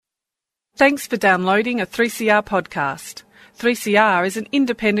Thanks for downloading a 3CR podcast. 3CR is an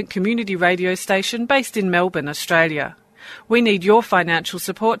independent community radio station based in Melbourne, Australia. We need your financial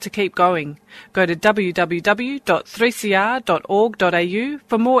support to keep going. Go to www.3cr.org.au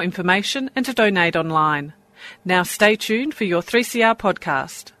for more information and to donate online. Now stay tuned for your 3CR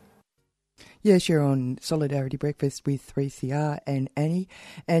podcast. Yes, you're on Solidarity Breakfast with 3CR and Annie.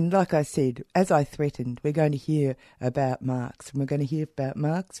 And like I said, as I threatened, we're going to hear about Marx. And we're going to hear about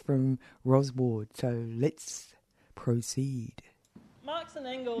Marx from Ros Ward. So let's proceed. Marx and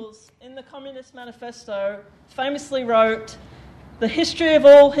Engels, in the Communist Manifesto, famously wrote, "The history of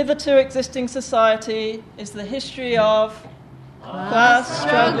all hitherto existing society is the history of class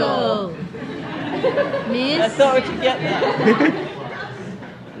struggle." Miss? I thought we could get that.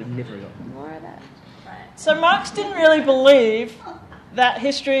 So Marx didn't really believe that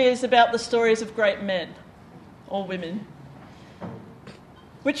history is about the stories of great men or women,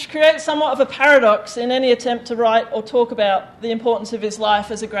 which creates somewhat of a paradox in any attempt to write or talk about the importance of his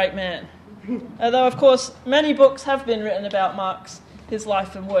life as a great man. Although, of course, many books have been written about Marx, his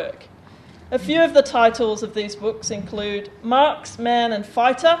life and work. A few of the titles of these books include Marx, Man and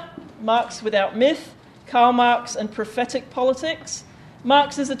Fighter, Marx Without Myth, Karl Marx and Prophetic Politics,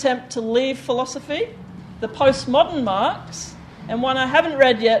 Marx's Attempt to Leave Philosophy, The Postmodern Marx, and one I haven't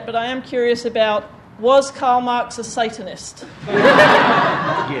read yet but I am curious about, Was Karl Marx a Satanist?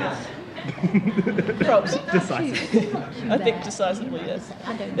 Yes. Props. Decisively. I think decisively, yes.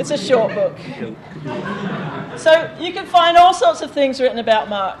 It's a short book. So you can find all sorts of things written about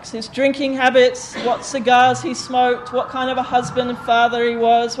Marx. His drinking habits, what cigars he smoked, what kind of a husband and father he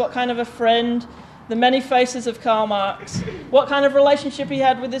was, what kind of a friend, the many faces of Karl Marx, what kind of relationship he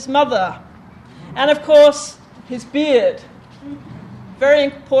had with his mother, and of course, his beard. Very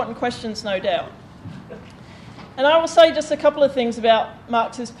important questions, no doubt. And I will say just a couple of things about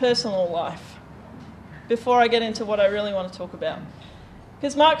Marx's personal life before I get into what I really want to talk about.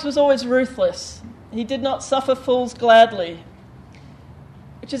 Because Marx was always ruthless. He did not suffer fools gladly,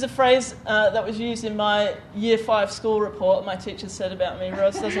 which is a phrase that was used in my Year 5 school report. My teacher said about me,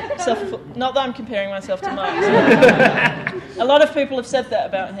 Ros doesn't suffer fools. Not that I'm comparing myself to Marx. A lot of people have said that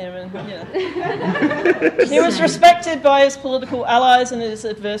about him. And, you know. He was respected by his political allies and his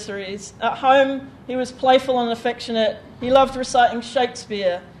adversaries. At home, he was playful and affectionate. He loved reciting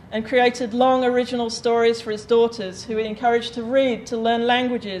Shakespeare and created long original stories for his daughters, who he encouraged to read, to learn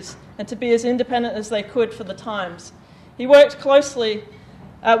languages, and to be as independent as they could for the times. He worked closely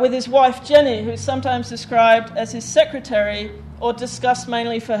with his wife Jenny, who's sometimes described as his secretary or discussed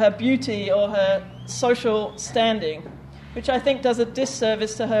mainly for her beauty or her social standing, which I think does a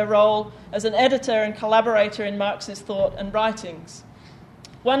disservice to her role as an editor and collaborator in Marx's thought and writings.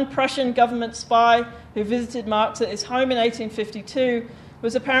 One Prussian government spy who visited Marx at his home in 1852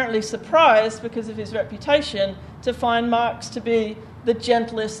 was apparently surprised, because of his reputation, to find Marx to be the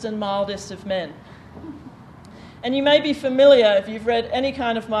gentlest and mildest of men. And you may be familiar, if you've read any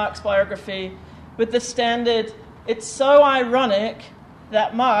kind of Marx biography, with the standard, "It's so ironic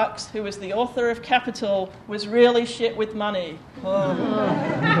that Marx, who was the author of Capital, was really shit with money. Oh.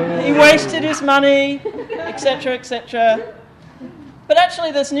 He wasted his money, etc., etc." But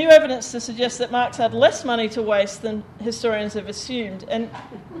actually there's new evidence to suggest that Marx had less money to waste than historians have assumed. And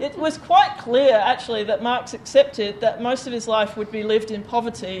it was quite clear, actually, that Marx accepted that most of his life would be lived in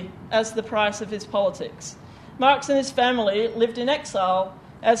poverty as the price of his politics. Marx and his family lived in exile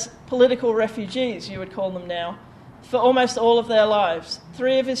as political refugees, you would call them now, for almost all of their lives.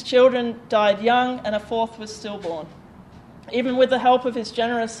 3 of his children died young and a 4th was stillborn. Even with the help of his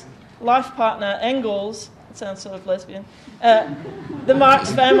generous life partner Engels, it sounds sort of lesbian, the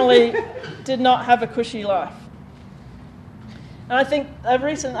Marx family did not have a cushy life. And I think a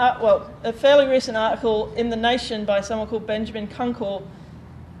fairly recent article in The Nation by someone called Benjamin Kunkel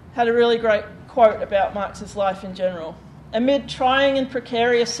had a really great quote about Marx's life in general. Amid trying and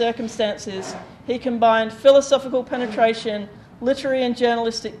precarious circumstances, he combined philosophical penetration, literary and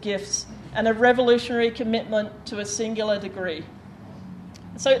journalistic gifts, and a revolutionary commitment to a singular degree.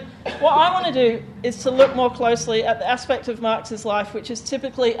 So what I want to do is to look more closely at the aspect of Marx's life which is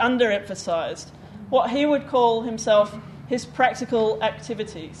typically underemphasised, what he would call himself his practical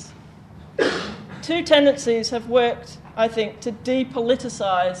activities. 2 tendencies have worked, I think, to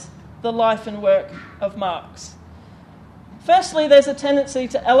depoliticise the life and work of Marx. Firstly, there's a tendency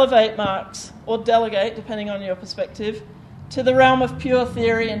to elevate Marx, or delegate, depending on your perspective, to the realm of pure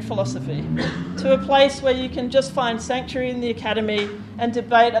theory and philosophy, to a place where you can just find sanctuary in the academy and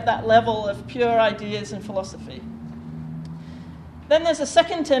debate at that level of pure ideas and philosophy. Then there's a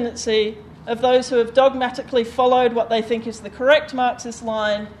second tendency of those who have dogmatically followed what they think is the correct Marxist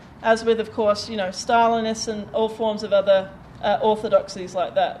line as with, of course, Stalinists and all forms of other orthodoxies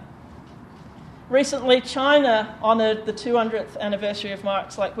like that. Recently, China honoured the 200th anniversary of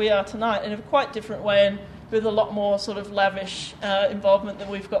Marx like we are tonight in a quite different way and with a lot more sort of lavish involvement than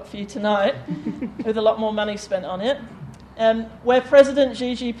we've got for you tonight, with a lot more money spent on it, where President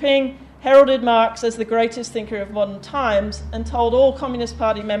Xi Jinping heralded Marx as the greatest thinker of modern times and told all Communist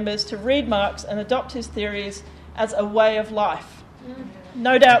Party members to read Marx and adopt his theories as a way of life.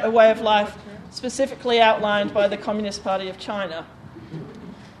 No doubt a way of life specifically outlined by the Communist Party of China.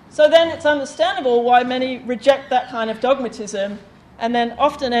 So then it's understandable why many reject that kind of dogmatism and then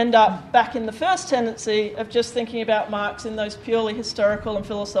often end up back in the first tendency of just thinking about Marx in those purely historical and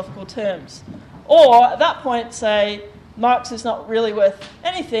philosophical terms. Or at that point say, Marx is not really worth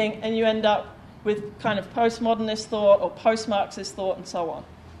anything, and you end up with kind of postmodernist thought or post-Marxist thought and so on.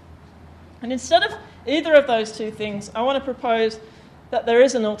 And instead of either of those two things, I want to propose that there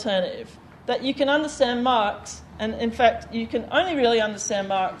is an alternative, that you can understand Marx, and in fact you can only really understand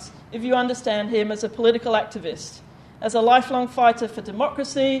Marx if you understand him as a political activist, as a lifelong fighter for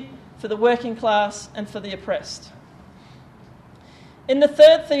democracy, for the working class, and for the oppressed. In the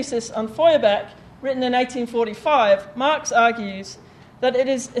third thesis on Feuerbach, written in 1845, Marx argues that it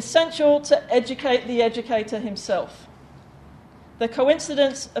is essential to educate the educator himself. The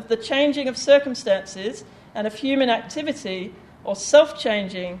coincidence of the changing of circumstances and of human activity, or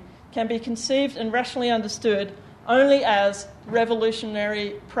self-changing, can be conceived and rationally understood only as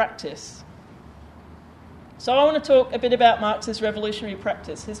revolutionary practice. So I want to talk a bit about Marx's revolutionary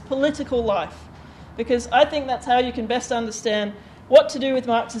practice, his political life, because I think that's how you can best understand what to do with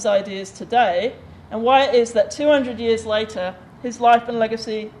Marx's ideas today and why it is that 200 years later his life and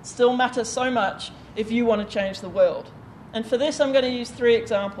legacy still matter so much if you want to change the world. And for this I'm going to use three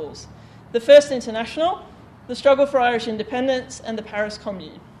examples. The First International, the struggle for Irish independence, and the Paris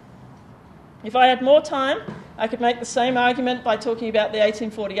Commune. If I had more time, I could make the same argument by talking about the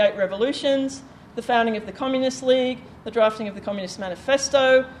 1848 revolutions, the founding of the Communist League, the drafting of the Communist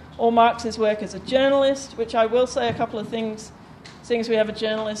Manifesto, or Marx's work as a journalist, which I will say a couple of things, seeing as we have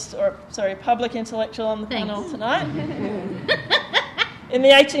a public intellectual on the panel tonight. In the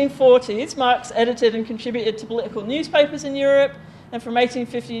 1840s, Marx edited and contributed to political newspapers in Europe, and from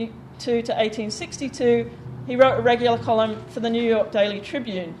 1852 to 1862, he wrote a regular column for the New York Daily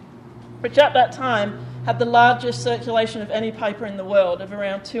Tribune, which at that time had the largest circulation of any paper in the world, of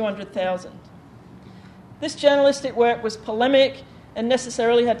around 200,000. This journalistic work was polemic and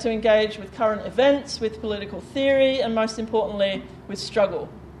necessarily had to engage with current events, with political theory, and most importantly, with struggle.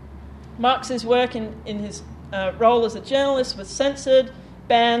 Marx's work in his role as a journalist was censored,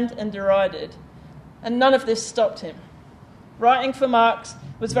 banned, and derided. And none of this stopped him. Writing for Marx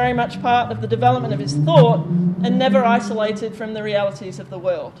was very much part of the development of his thought and never isolated from the realities of the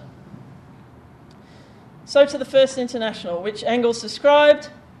world. So to the First International, which Engels described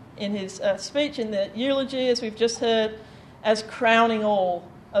in his speech in the eulogy, as we've just heard, as crowning all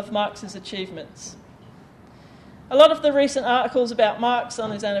of Marx's achievements. A lot of the recent articles about Marx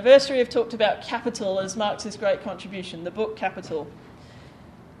on his anniversary have talked about Capital as Marx's great contribution, the book Capital.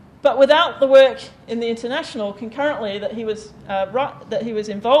 But without the work in the International concurrently that he was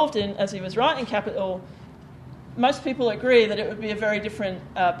involved in as he was writing Capital, most people agree that it would be a very different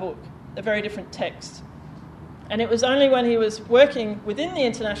book, a very different text. And it was only when he was working within the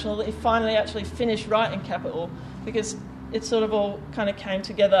International that he finally actually finished writing Capital, because it sort of all kind of came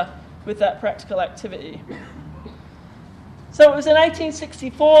together with that practical activity. So it was in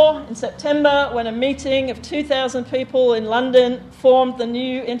 1864, in September, when a meeting of 2,000 people in London formed the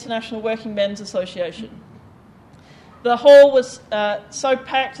new International Working Men's Association. The hall was so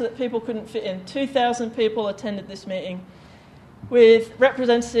packed that people couldn't fit in. 2,000 people attended this meeting, with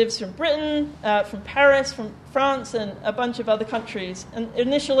representatives from Britain, from Paris, from France, and a bunch of other countries. And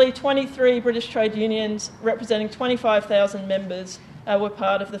initially, 23 British trade unions representing 25,000 members were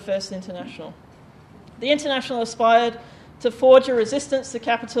part of the First International. The International aspired to forge a resistance to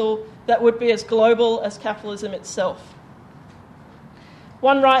capital that would be as global as capitalism itself.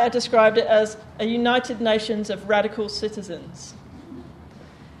 One writer described it as a United Nations of radical citizens.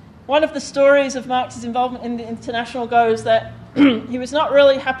 One of the stories of Marx's involvement in the International goes that he was not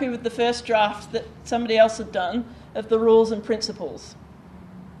really happy with the first draft that somebody else had done of the rules and principles.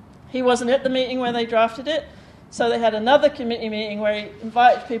 He wasn't at the meeting where they drafted it, so they had another committee meeting where he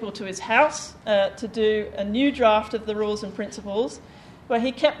invited people to his house to do a new draft of the rules and principles, where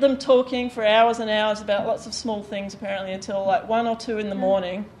he kept them talking for hours and hours about lots of small things, apparently, until like 1 or 2 in the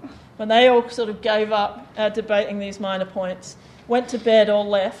morning, when they all sort of gave up debating these minor points, went to bed or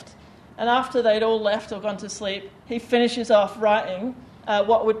left, and after they'd all left or gone to sleep, he finishes off writing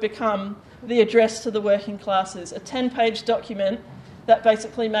what would become the Address to the Working Classes, a 10-page document that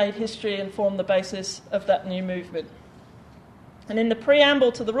basically made history and formed the basis of that new movement. And in the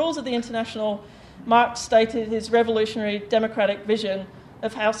preamble to the Rules of the International, Marx stated his revolutionary democratic vision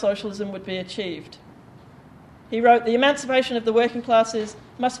of how socialism would be achieved. He wrote, "The emancipation of the working classes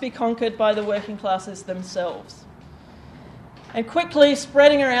must be conquered by the working classes themselves." And quickly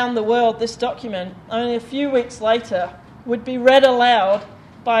spreading around the world, this document, only a few weeks later, would be read aloud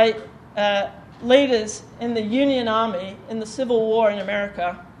by leaders in the Union Army in the Civil War in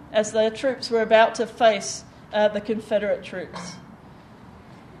America as their troops were about to face the Confederate troops.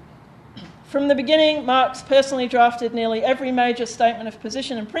 From the beginning, Marx personally drafted nearly every major statement of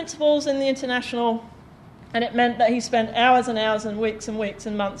position and principles in the International, and it meant that he spent hours and hours and weeks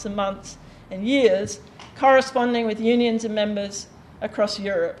and months and years corresponding with unions and members across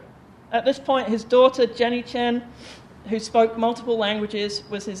Europe. At this point, his daughter, Jenny Chen, who spoke multiple languages,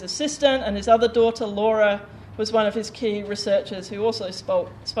 was his assistant, and his other daughter, Laura, was one of his key researchers who also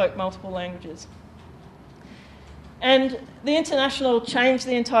spoke multiple languages. And the International changed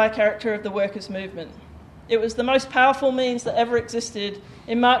the entire character of the workers' movement. It was the most powerful means that ever existed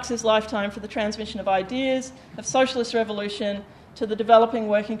in Marx's lifetime for the transmission of ideas, of socialist revolution, to the developing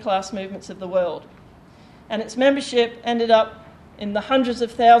working class movements of the world. And its membership ended up in the hundreds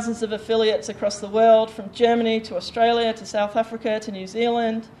of thousands of affiliates across the world, from Germany to Australia to South Africa to New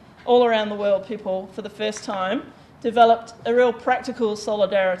Zealand. All around the world, people, for the first time, developed a real practical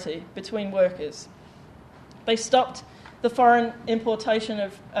solidarity between workers. They stopped the foreign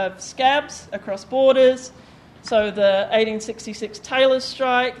importation of scabs across borders, so the 1866 tailors'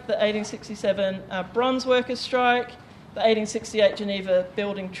 strike, the 1867 bronze workers' strike, the 1868 Geneva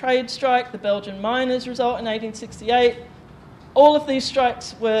building trade strike, the Belgian miners' revolt in 1868. All of these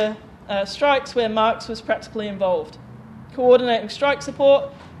strikes were strikes where Marx was practically involved, coordinating strike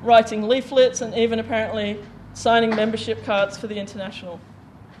support, writing leaflets, and even apparently signing membership cards for the International.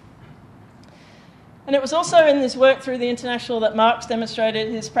 And it was also in this work through the International that Marx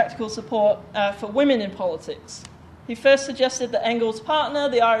demonstrated his practical support for women in politics. He first suggested that Engels' partner,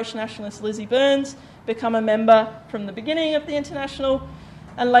 the Irish nationalist Lizzie Burns, become a member from the beginning of the International,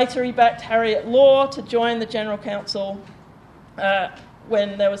 and later he backed Harriet Law to join the General Council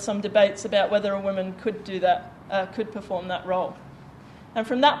when there were some debates about whether a woman could do that, could perform that role. And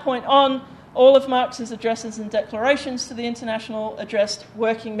from that point on, all of Marx's addresses and declarations to the International addressed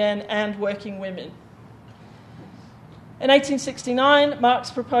working men and working women. In 1869,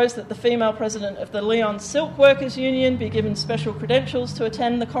 Marx proposed that the female president of the Lyon Silk Workers Union be given special credentials to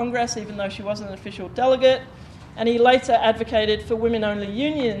attend the Congress, even though she wasn't an official delegate, and he later advocated for women-only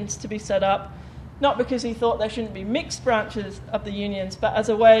unions to be set up, not because he thought there shouldn't be mixed branches of the unions, but as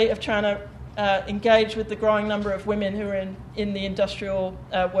a way of trying to engage with the growing number of women who are in the industrial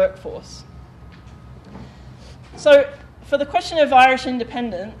workforce. So, for the question of Irish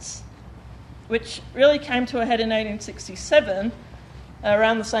independence, which really came to a head in 1867,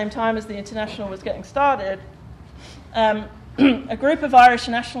 around the same time as the International was getting started, a group of Irish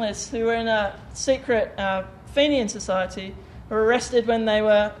nationalists who were in a secret Fenian society were arrested when they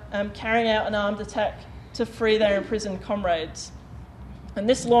were carrying out an armed attack to free their imprisoned comrades. And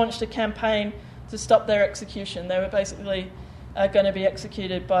this launched a campaign to stop their execution. They were basically going to be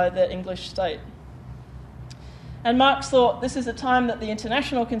executed by the English state. And Marx thought this is a time that the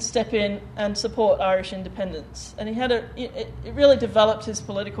International can step in and support Irish independence. And he had it really developed his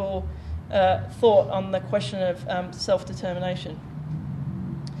political thought on the question of self-determination.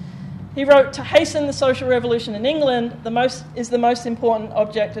 He wrote, "To hasten the social revolution in England is the most important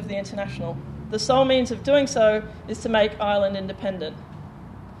object of the International. The sole means of doing so is to make Ireland independent.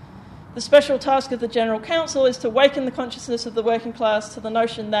 The special task of the General Council is to awaken the consciousness of the working class to the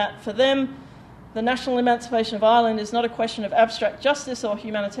notion that, for them, the national emancipation of Ireland is not a question of abstract justice or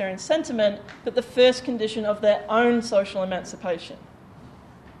humanitarian sentiment, but the first condition of their own social emancipation."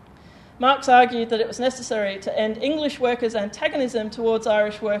 Marx argued that it was necessary to end English workers' antagonism towards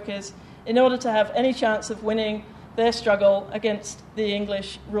Irish workers in order to have any chance of winning their struggle against the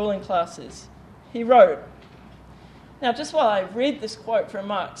English ruling classes. He wrote, now just while I read this quote from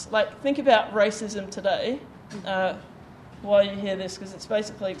Marx, think about racism today while you hear this, because it's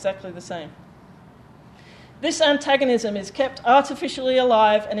basically exactly the same. "This antagonism is kept artificially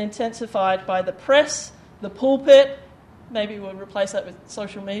alive and intensified by the press, the pulpit," maybe we'll replace that with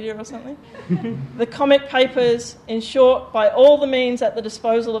social media or something, "the comic papers, in short, by all the means at the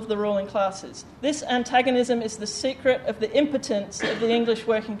disposal of the ruling classes. This antagonism is the secret of the impotence of the English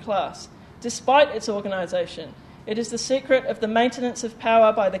working class, despite its organisation. It is the secret of the maintenance of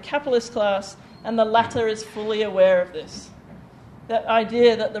power by the capitalist class, and the latter is fully aware of this." that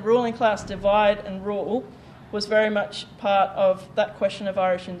idea that the ruling class divide and rule was very much part of that question of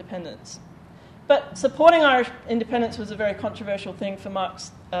Irish independence. But supporting Irish independence was a very controversial thing for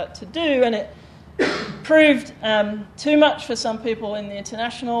Marx to do, and it proved too much for some people in the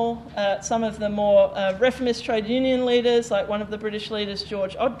International. Some of the more reformist trade union leaders, like one of the British leaders,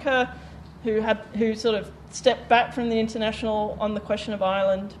 George Odker, who sort of stepped back from the International on the question of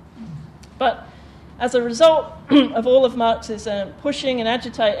Ireland. But as a result of all of Marx's pushing and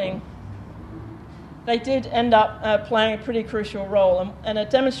agitating, they did end up playing a pretty crucial role, and a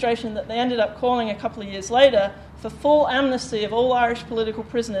demonstration that they ended up calling a couple of years later for full amnesty of all Irish political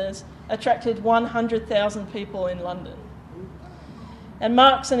prisoners attracted 100,000 people in London. And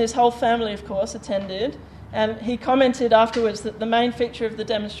Marx and his whole family, of course, attended, and he commented afterwards that the main feature of the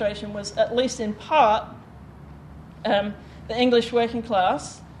demonstration was, at least in part, the English working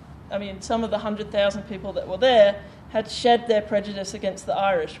class. I mean, some of the 100,000 people that were there had shed their prejudice against the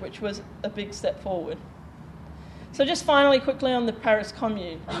Irish, which was a big step forward. So just finally, quickly on the Paris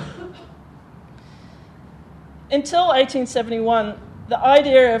Commune. Until 1871, the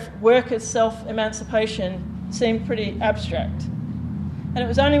idea of workers' self-emancipation seemed pretty abstract. And it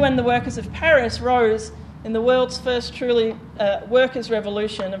was only when the workers of Paris rose in the world's first truly workers'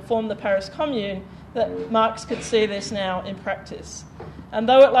 revolution and formed the Paris Commune that Marx could see this now in practice. And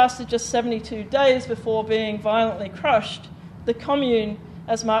though it lasted just 72 days before being violently crushed, the Commune,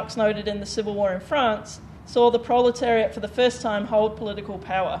 as Marx noted in the Civil War in France, saw the proletariat for the first time hold political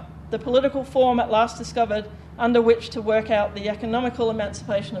power, the political form at last discovered under which to work out the economical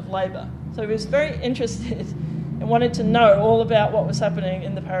emancipation of labour. So he was very interested and wanted to know all about what was happening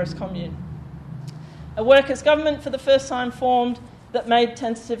in the Paris Commune. A workers' government for the first time formed that made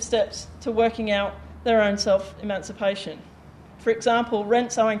tentative steps to working out their own self-emancipation. For example,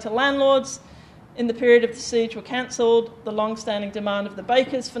 rents owing to landlords in the period of the siege were cancelled, the long-standing demand of the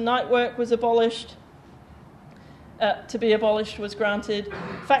bakers for night work was abolished, to be abolished was granted.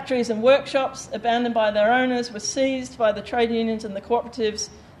 Factories and workshops abandoned by their owners were seized by the trade unions and the cooperatives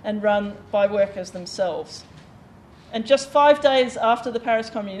and run by workers themselves. And just 5 days after the Paris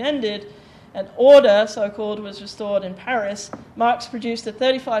Commune ended, an order, so-called, was restored in Paris. Marx produced a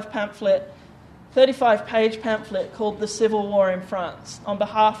 35-page pamphlet called The Civil War in France on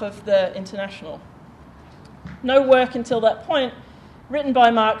behalf of the International. No work until that point written by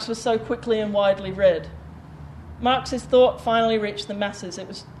Marx was so quickly and widely read. Marx's thought finally reached the masses. It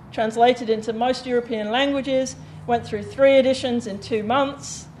was translated into most European languages, went through 3 editions in 2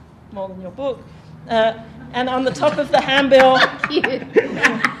 months, more than your book, and on the top of the handbill...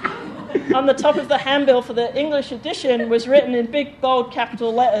 On the top of the handbill for the English edition was written in big, bold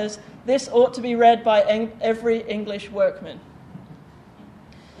capital letters, "This ought to be read by every English workman."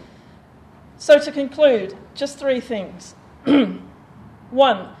 So to conclude, just 3 things.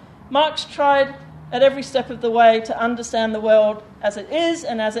 1, Marx tried at every step of the way to understand the world as it is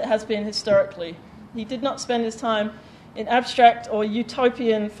and as it has been historically. He did not spend his time in abstract or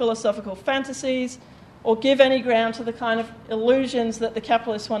utopian philosophical fantasies, or give any ground to the kind of illusions that the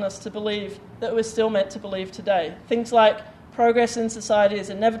capitalists want us to believe that we're still meant to believe today. Things like progress in society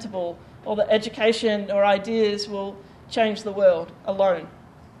is inevitable, or that education or ideas will change the world alone.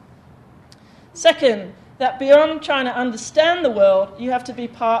 Second, that beyond trying to understand the world, you have to be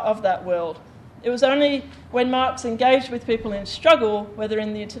part of that world. It was only when Marx engaged with people in struggle, whether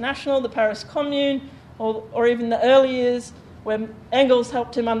in the International, the Paris Commune, or even the early years, when Engels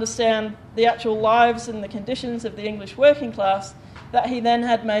helped him understand the actual lives and the conditions of the English working class, that he then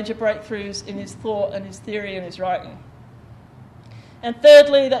had major breakthroughs in his thought and his theory and his writing. And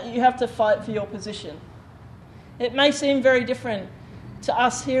thirdly, that you have to fight for your position. It may seem very different to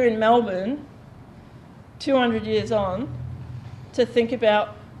us here in Melbourne, 200 years on, to think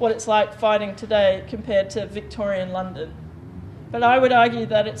about what it's like fighting today compared to Victorian London. But I would argue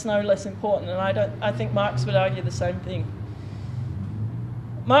that it's no less important, and I think Marx would argue the same thing.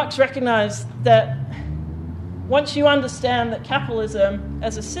 Marx recognised that once you understand that capitalism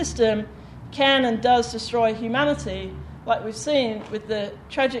as a system can and does destroy humanity, like we've seen with the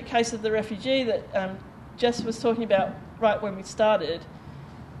tragic case of the refugee that Jess was talking about right when we started,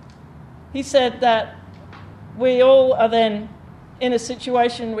 he said that we all are then in a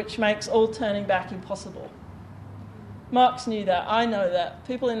situation which makes all turning back impossible. Marx knew that, I know that,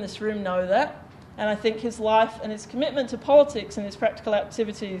 people in this room know that, and I think his life and his commitment to politics and his practical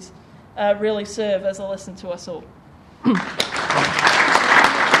activities really serve as a lesson to us all.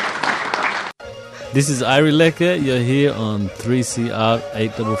 This is Iri Lecker. You're here on 3CR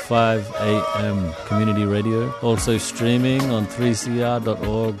 855 AM Community Radio. Also streaming on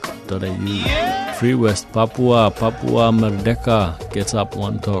 3cr.org.au. Free West Papua, Papua Merdeka, gets up,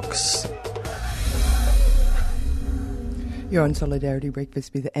 one talks. You're on Solidarity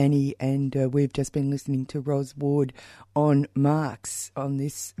Breakfast with Annie, and we've just been listening to Ros Ward on Marx on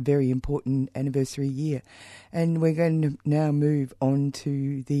this very important anniversary year. And we're going to now move on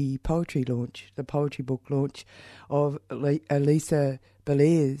to the poetry launch, the poetry book launch of Lisa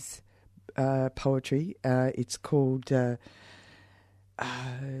Bellaire's poetry. It's called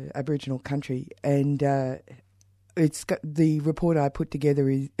Aboriginal Country, and it's got, the report I put together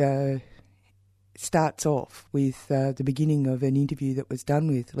is... starts off with the beginning of an interview that was done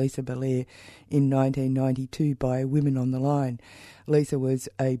with Lisa Bellaire in 1992 by Women on the Line. Lisa was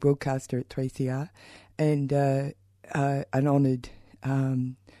a broadcaster at 3CR and an honoured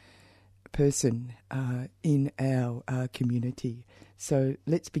person in our community. So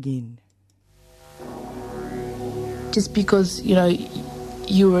let's begin. Just because, you know,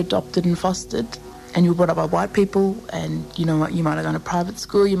 you were adopted and fostered and you were brought up by white people, and you know what, you might have gone to private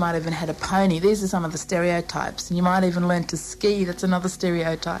school, you might have even had a pony. These are some of the stereotypes. And you might even learn to ski. That's another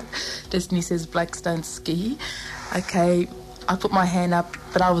stereotype. Destiny says blacks don't ski. Okay, I put my hand up,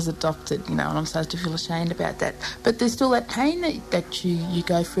 but I was adopted, you know, and I'm supposed to feel ashamed about that. But there's still that pain that you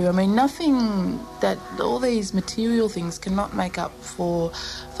go through. I mean, nothing that, all these material things cannot make up for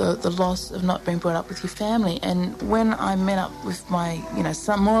the loss of not being brought up with your family. And when I met up with my, you know,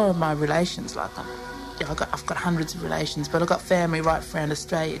 some more of my relations, like I've got hundreds of relations, but I've got family right around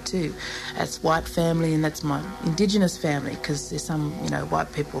Australia too. That's white family, and that's my Indigenous family, because there's some, you know,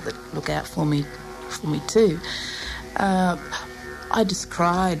 white people that look out for me too. I just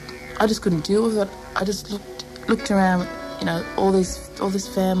cried. I just couldn't deal with it. I just looked around, you know, all this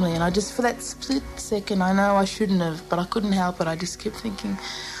family, and I just, for that split second, I know I shouldn't have, but I couldn't help it. I just kept thinking,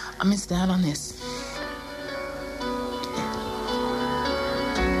 I missed out on this.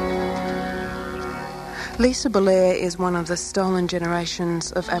 Lisa Bellaire is one of the stolen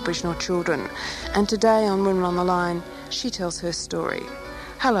generations of Aboriginal children, and today on Women on the Line, she tells her story.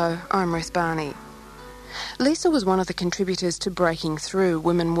 Hello, I'm Ruth Barney. Lisa was one of the contributors to Breaking Through,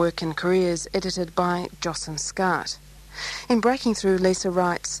 Women, Work and Careers, edited by Jocelyn Scott. In Breaking Through, Lisa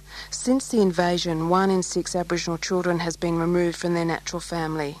writes, "Since the invasion, 1 in 6 Aboriginal children has been removed from their natural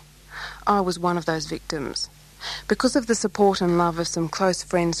family. I was one of those victims. Because of the support and love of some close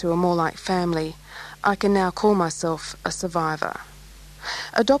friends who are more like family, I can now call myself a survivor."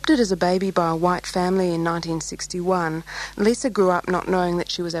 Adopted as a baby by a white family in 1961, Lisa grew up not knowing that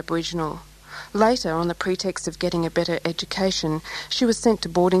she was Aboriginal. Later, on the pretext of getting a better education, she was sent to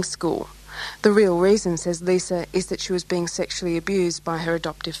boarding school. The real reason, says Lisa, is that she was being sexually abused by her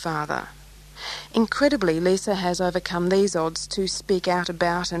adoptive father. Incredibly, Lisa has overcome these odds to speak out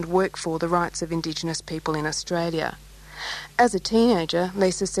about and work for the rights of Indigenous people in Australia. As a teenager,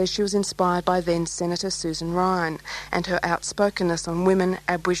 Lisa says she was inspired by then Senator Susan Ryan and her outspokenness on women,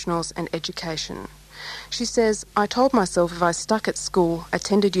 Aboriginals and education. She says, "I told myself if I stuck at school,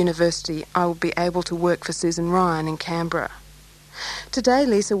 attended university, I would be able to work for Susan Ryan in Canberra." Today,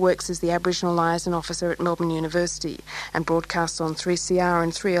 Lisa works as the Aboriginal Liaison Officer at Melbourne University and broadcasts on 3CR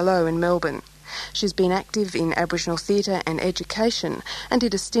and 3LO in Melbourne. She's been active in Aboriginal theatre and education and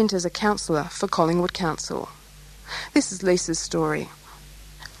did a stint as a counsellor for Collingwood Council. This is Lisa's story.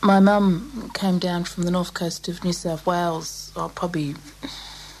 My mum came down from the north coast of New South Wales, probably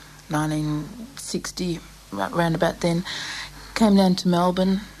 1960, around about then, came down to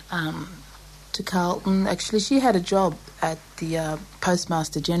Melbourne, to Carlton. Actually, she had a job at the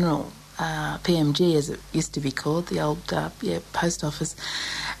Postmaster General, PMG as it used to be called, the old post office,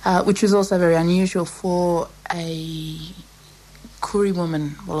 which was also very unusual for a Koori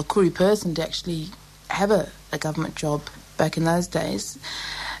woman, well, a Koori person to actually have a government job back in those days.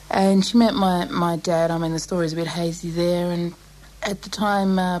 And she met my dad. I mean, the story's a bit hazy there, and at the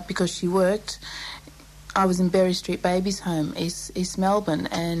time, because she worked, I was in Berry Street Babies Home, East Melbourne,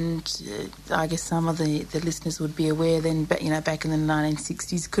 and I guess some of the listeners would be aware then, but, you know, back in the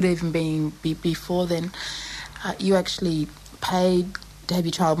 1960s, could even be before then, you actually paid to have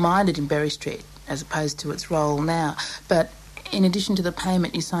your child minded in Berry Street as opposed to its role now. But in addition to the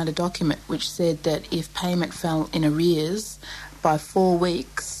payment, you signed a document which said that if payment fell in arrears by 4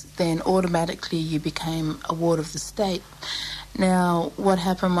 weeks, then automatically you became a ward of the state. Now, what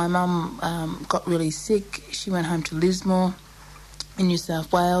happened, my mum got really sick. She went home to Lismore in New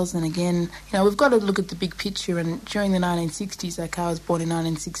South Wales, and again, you know, we've got to look at the big picture. And during the 1960s, okay, I was born in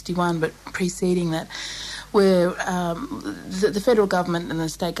 1961, but preceding that, where the federal government and the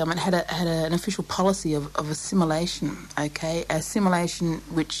state government had an official policy of assimilation, okay, assimilation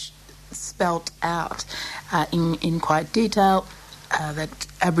which spelt out in quite detail that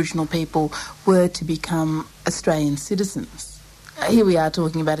Aboriginal people were to become Australian citizens. Here we are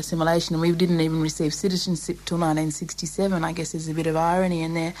talking about assimilation, and we didn't even receive citizenship till 1967. I guess there's a bit of irony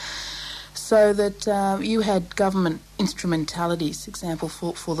in there. So that you had government instrumentalities, example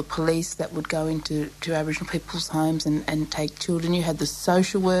for the police that would go into Aboriginal people's homes and take children. You had the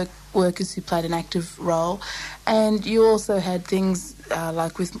social workers who played an active role, and you also had things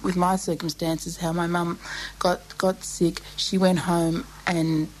like with my circumstances, how my mum got sick. She went home,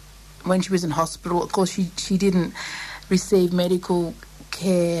 and when she was in hospital, of course she didn't receive medical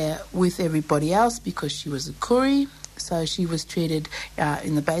care with everybody else because she was a Koori, so she was treated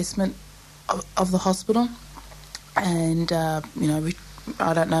in the basement of the hospital, and I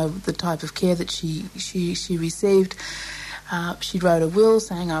don't know the type of care that she received. She wrote a will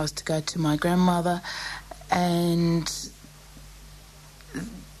saying I was to go to my grandmother, and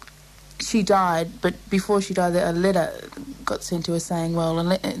she died. But before she died, a letter got sent to her saying, "Well,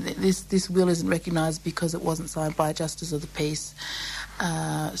 this will isn't recognised because it wasn't signed by a Justice of the Peace."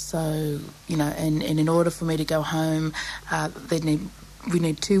 So and in order for me to go home, we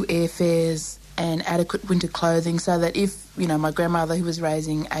need 2 airfares and adequate winter clothing, so that if, my grandmother, who was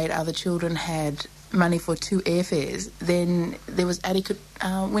raising 8 other children, had money for 2 airfares, then there was adequate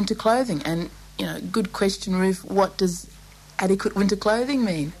winter clothing. And, good question, Ruth, what does adequate winter clothing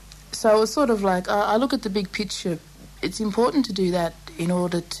mean? So it's sort of like, I look at the big picture. It's important to do that in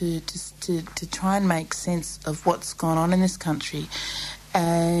order to try and make sense of what's gone on in this country.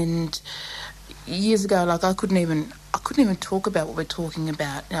 And years ago, I couldn't even talk about what we're talking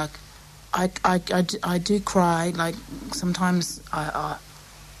about. Like, I do cry. Like, sometimes I'll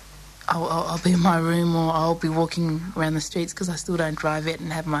be in my room, or I'll be walking around the streets because I still don't drive yet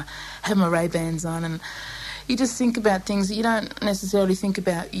and have my Ray-Bans on, and you just think about things that you don't necessarily think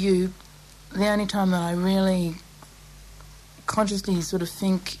about you. The only time that I really consciously sort of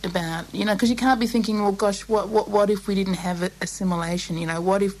think about, because you can't be thinking, well, gosh, what if we didn't have assimilation?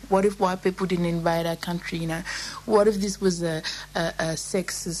 What if white people didn't invade our country? What if this was a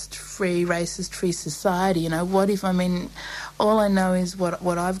sexist-free, racist-free society? What if? All I know is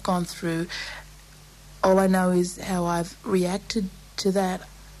what I've gone through. All I know is how I've reacted to that,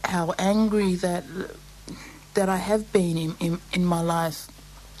 how angry that I have been in my life.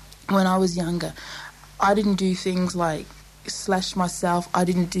 When I was younger, I didn't do things like slash myself. I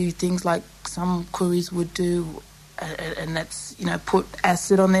didn't do things like some Kooris would do, and that's, put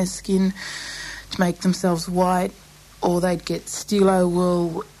acid on their skin to make themselves white, or they'd get stilo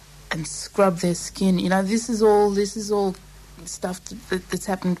wool and scrub their skin. This is all stuff that's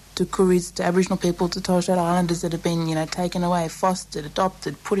happened to Kooris, to Aboriginal people, to Torres Strait Islanders that have been, taken away, fostered,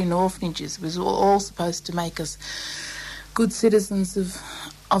 adopted, put in orphanages. It was all supposed to make us good citizens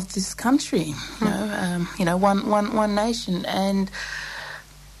of this country, one nation, and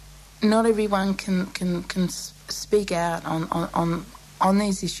not everyone can speak out on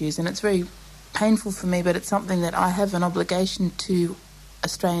these issues, and it's very painful for me, but it's something that I have an obligation to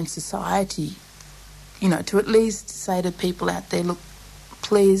Australian society, to at least say to people out there, look,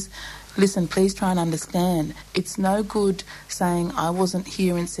 please listen, please try and understand. It's no good saying I wasn't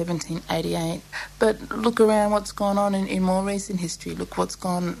here in 1788, but look around what's gone on in more recent history. Look what's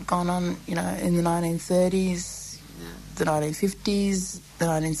gone on, in the 1930s, the 1950s, the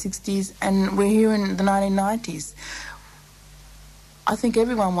 1960s, and we're here in the 1990s. I think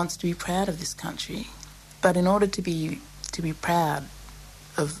everyone wants to be proud of this country, but in order to be proud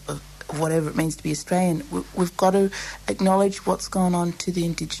of whatever it means to be Australian, we've got to acknowledge what's gone on to the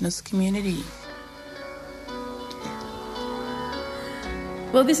Indigenous community.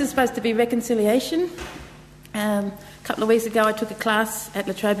 Well, this is supposed to be reconciliation. A couple of weeks ago I took a class at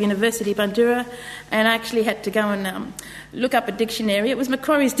La Trobe University, Bundoora, and I actually had to go and look up a dictionary. It was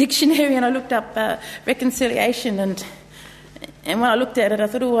Macquarie's dictionary, and I looked up reconciliation, and when I looked at it I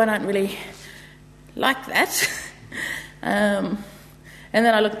thought, I don't really like that. And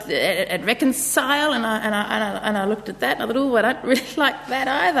then I looked at reconcile, and I looked at that, and I thought, I don't really like that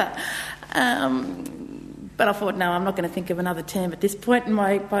either. But I thought, no, I'm not going to think of another term at this point in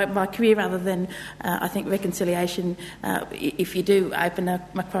my career other than I think reconciliation. If you do open a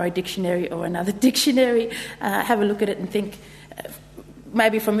Macquarie dictionary or another dictionary, have a look at it and think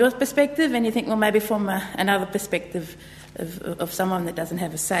maybe from your perspective, and you think, well, maybe from another perspective of someone that doesn't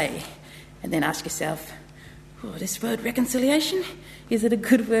have a say, and then ask yourself, this word reconciliation, is it a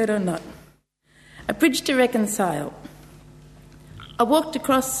good word or not? A bridge to reconcile. I walked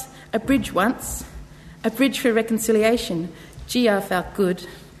across a bridge once, a bridge for reconciliation. Gee, I felt good.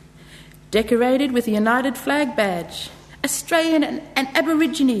 Decorated with a United Flag badge, Australian and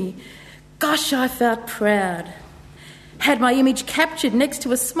Aborigine. Gosh, I felt proud. had my image captured next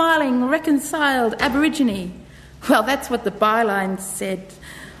to a smiling, reconciled Aborigine. Well, that's what the byline said.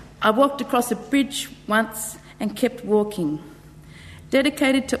 I walked across a bridge once and kept walking.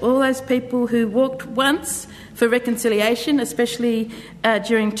 Dedicated to all those people who walked once for reconciliation, especially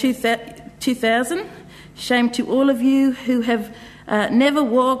during 2000. Shame to all of you who have never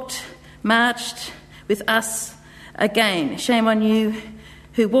walked, marched with us again. Shame on you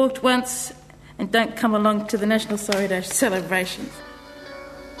who walked once and don't come along to the National Sorry celebrations.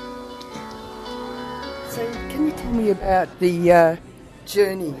 So can you tell me about the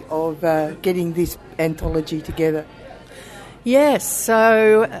journey of getting this anthology together? Yes,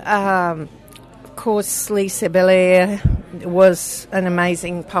 so of course Lisa Bellair was an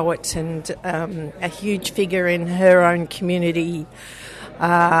amazing poet and a huge figure in her own community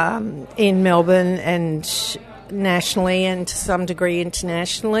in Melbourne and nationally and to some degree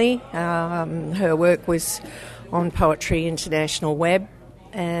internationally. Her work was on Poetry International Web,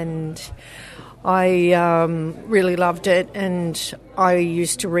 and I really loved it, and I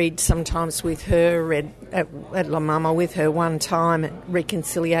used to read sometimes with her, read at La Mama with her one time at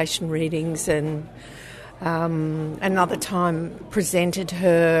reconciliation readings, and another time presented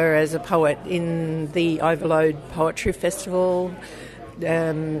her as a poet in the Overload Poetry Festival.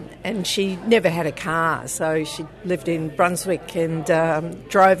 And she never had a car, so she lived in Brunswick and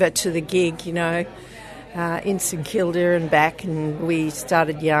drove her to the gig, in St Kilda and back, and we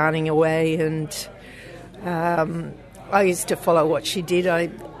started yarning away, and I used to follow what she did.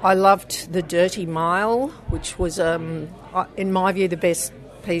 I loved The Dirty Mile, which was, in my view, the best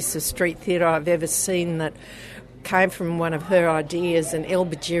piece of street theatre I've ever seen that came from one of her ideas, and El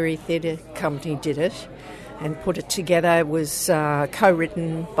Bajiri Theatre Company did it and put it together. It was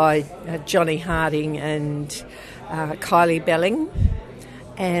co-written by Johnny Harding and Kylie Belling,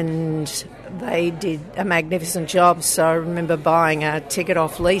 and they did a magnificent job. So I remember buying a ticket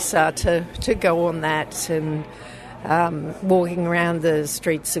off Lisa to go on that, and walking around the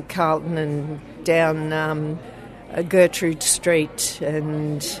streets of Carlton and down Gertrude Street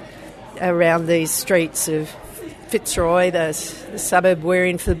and around these streets of Fitzroy, the suburb we're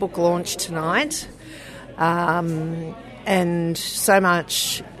in for the book launch tonight. And so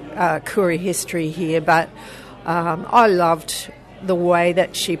much Koori history here, but I loved the way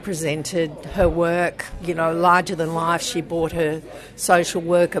that she presented her work, larger than life. She brought her social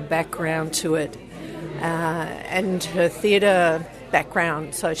worker background to it, and her theatre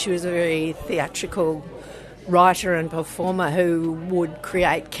background. So she was a very theatrical writer and performer who would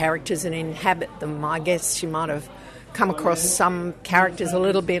create characters and inhabit them. I guess she might have come across some characters a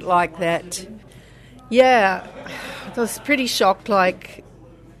little bit like that. Yeah, I was pretty shocked, like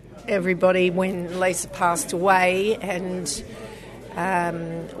everybody, when Lisa passed away, and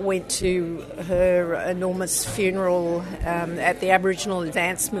went to her enormous funeral at the Aboriginal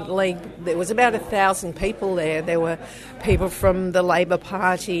Advancement League. There was about 1,000 people there. There were people from the Labor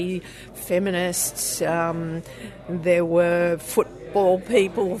Party, feminists, there were football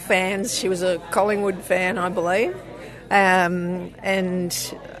people, fans. She was a Collingwood fan, I believe,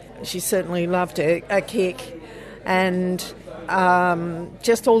 and she certainly loved a kick, and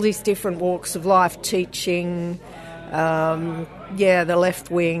just all these different walks of life, teaching, the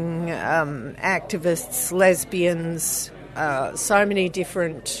left wing, activists, lesbians, so many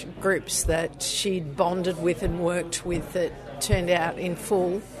different groups that she'd bonded with and worked with that turned out in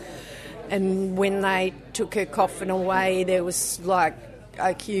full. And when they took her coffin away, there was like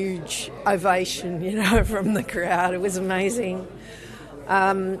a huge ovation, from the crowd. It was amazing.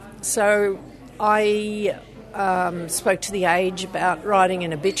 So I spoke to The Age about writing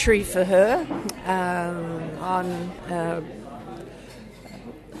an obituary for her. I'm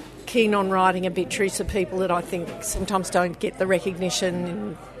keen on writing obituaries for people that I think sometimes don't get the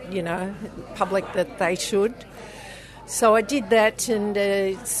recognition in, public that they should. So I did that, and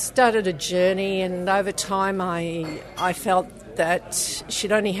started a journey, and over time I felt that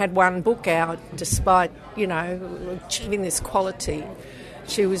she'd only had one book out despite, achieving this quality.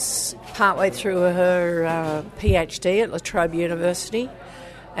 She was partway through her PhD at La Trobe University,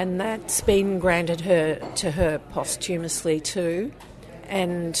 and that's been granted to her posthumously too.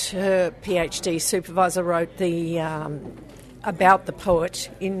 And her PhD supervisor wrote the about the poet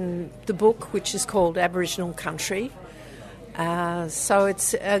in the book, which is called Aboriginal Country. So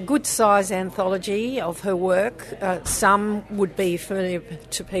it's a good-size anthology of her work. Some would be familiar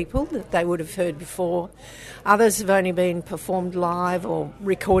to people that they would have heard before. Others have only been performed live or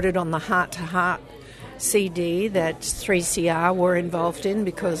recorded on the Heart to Heart CD that 3CR were involved in,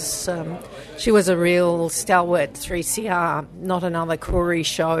 because she was a real stalwart 3CR, not another Koori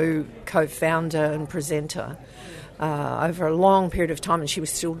show co-founder and presenter. over a long period of time, and she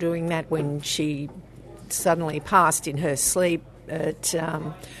was still doing that when she suddenly passed in her sleep at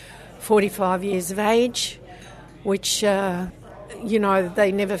 45 years of age, which,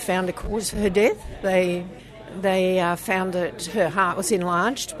 they never found a cause for her death. They found that her heart was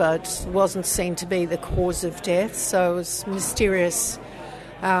enlarged, but wasn't seen to be the cause of death, so it was mysterious.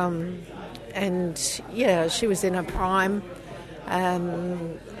 She was in her prime,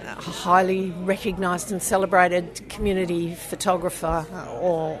 highly recognised and celebrated community photographer,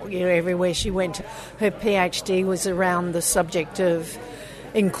 everywhere she went. Her PhD was around the subject of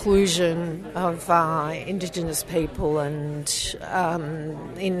inclusion of Indigenous people and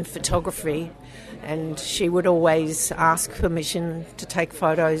in photography, and she would always ask permission to take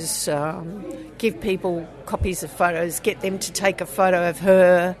photos, give people copies of photos, get them to take a photo of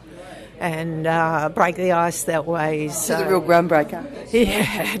her, and break the ice that way. She's a real groundbreaker.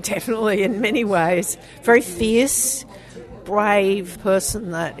 Yeah, definitely, in many ways. Very fierce, brave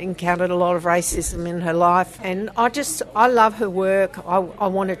person that encountered a lot of racism in her life, and I love her work. I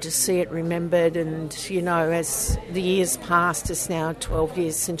wanted to see it remembered, and as the years passed, it's now 12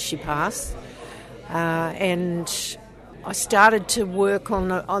 years since she passed, and I started to work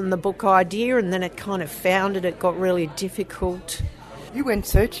on the book idea, and then it kind of foundered. It got really difficult. You went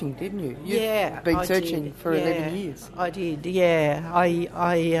searching, didn't you? You've been searching for 11 years. I did, yeah.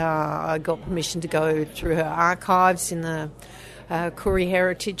 I got permission to go through her archives in the Koori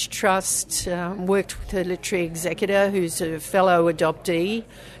Heritage Trust, worked with her literary executor, who's a fellow adoptee,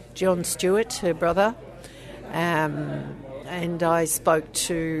 John Stewart, her brother, and I spoke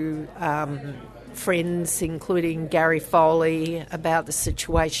to friends, including Gary Foley, about the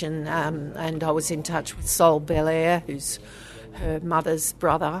situation, and I was in touch with Sol Belair, who's her mother's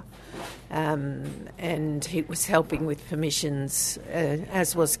brother, and he was helping with permissions,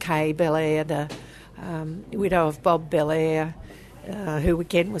 as was Kay Belair, the widow of Bob Belair, who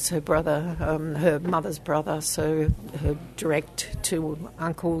again was her brother, her mother's brother, so her direct two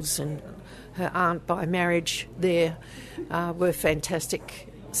uncles and her aunt by marriage there were fantastic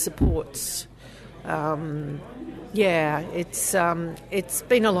supports. It's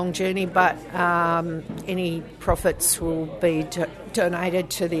been a long journey, but any profits will be donated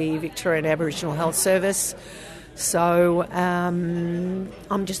to the Victorian Aboriginal Health Service. So I'm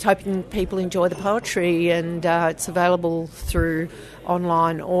just hoping people enjoy the poetry, and it's available through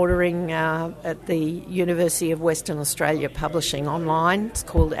online ordering at the University of Western Australia Publishing online. It's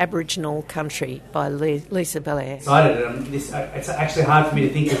called Aboriginal Country by Lisa Belair. Excited. It's actually hard for me to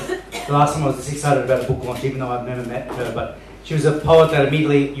think of the last time I was this excited about a book launch, even though I've never met her, but she was a poet that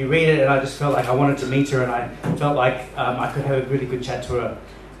immediately you read it and I just felt like I wanted to meet her, and I felt like I could have a really good chat to her.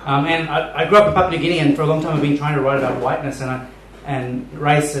 And I grew up in Papua New Guinea, and for a long time I've been trying to write about whiteness and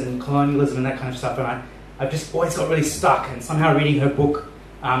race and colonialism and that kind of stuff, and I've just always got really stuck, and somehow reading her book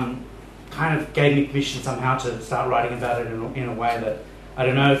kind of gave me permission somehow to start writing about it in a way that I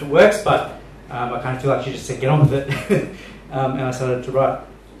don't know if it works, but I kind of feel like she just said get on with it, and I started to write.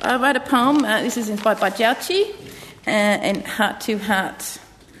 I wrote a poem, this is inspired by Jiaoqi, and Heart to Heart.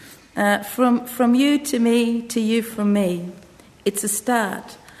 From you to me, to you from me, it's a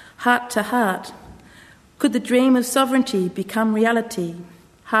start. Heart to heart. Could the dream of sovereignty become reality?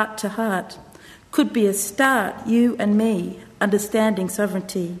 Heart to heart. Could be a start, you and me, understanding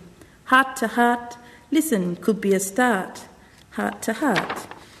sovereignty. Heart to heart. Listen, could be a start. Heart to heart.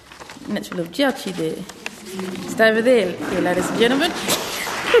 And that's a little Jiaoqi there. Stay over there, ladies and gentlemen.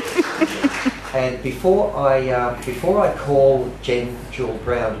 And before I call Jen Jewel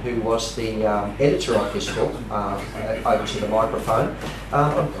Brown, who was the editor of this book, over to the microphone,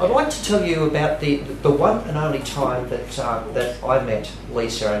 I'd like to tell you about the one and only time that I met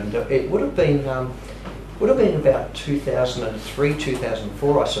Lisa, and it would have been about 2003,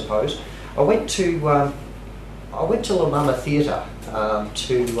 2004, I suppose. I went to La Mama Theatre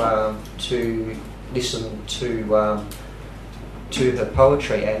to listen to her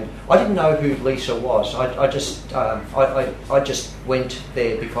poetry, and I didn't know who Lisa was. I just went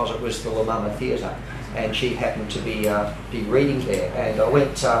there because it was the La Mama Theatre, and she happened to be reading there. And I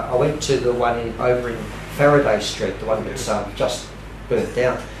went to the one over in Faraday Street, the one that's just burnt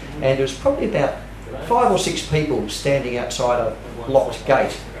down, and there was probably about 5 or 6 people standing outside a locked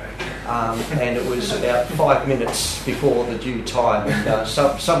gate. And it was about 5 minutes before the due time, and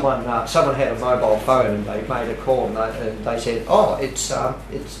someone had a mobile phone, and they made a call, and they said, "Oh, it's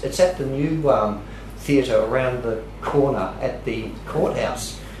at the new theatre around the corner at the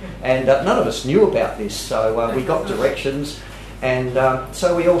courthouse," and none of us knew about this, so we got directions, and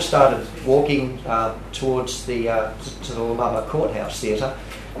so we all started walking towards to the La Mama Courthouse Theatre.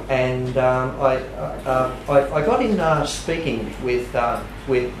 And I got in speaking with an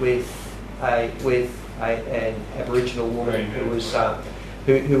Aboriginal woman who was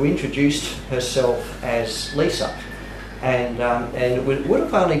who introduced herself as Lisa. And it would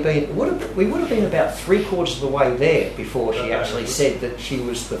have only been we would have been about 3/4 of the way there before she actually said that she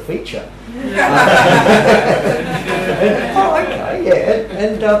was the feature. Oh, okay, yeah,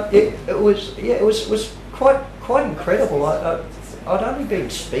 and it was quite incredible. I'd only been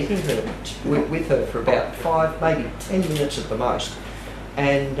speaking with her for about 5, maybe 10 minutes at the most,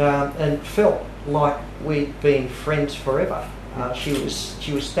 and felt like we'd been friends forever. She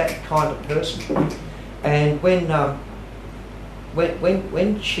was that kind of person, and when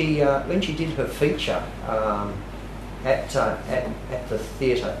she did her feature at the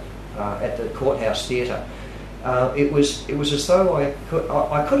theatre, at the Courthouse Theatre, it was as though I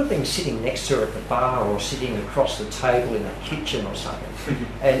could have been sitting next to her at the bar or sitting across the table in a kitchen or something,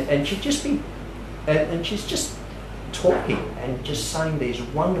 and she'd just be and she's just talking and just saying these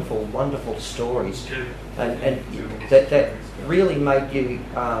wonderful stories, and that really made you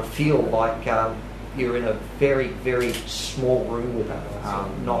feel like you're in a very small room with her,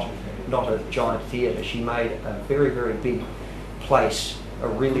 not a giant theatre. She made a very big place a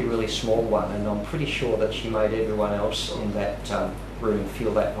really small one, and I'm pretty sure that she made everyone else in that room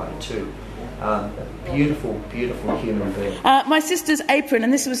feel that way too. Beautiful human being. My sister's apron,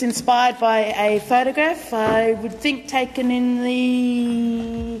 and this was inspired by a photograph, I would think taken in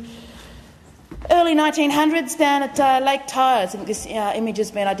the early 1900s down at Lake Tyers. I think this image has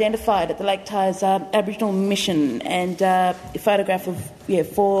been identified at the Lake Tyers Aboriginal Mission, and a photograph of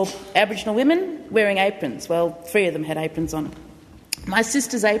 4 Aboriginal women wearing aprons. Well, 3 of them had aprons on. My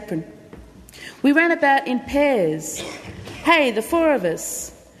sister's apron. We ran about in pairs. Hey, the 4 of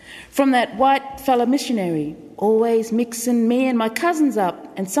us. From that white fella missionary, always mixing me and my cousins up,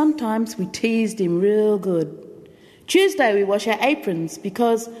 and sometimes we teased him real good. Tuesday we wash our aprons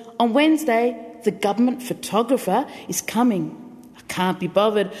because on Wednesday the government photographer is coming. I can't be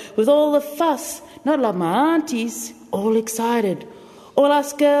bothered with all the fuss, not like my aunties, all excited. All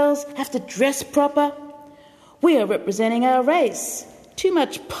us girls have to dress proper. We are representing our race. Too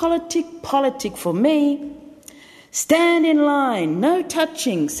much politic for me. Stand in line, no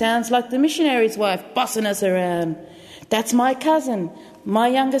touching. Sounds like the missionary's wife bossing us around. That's my cousin, my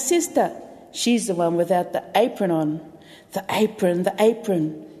younger sister. She's the one without the apron on. The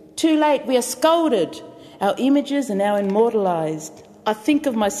apron. Too late, we are scolded. Our images are now immortalised. I think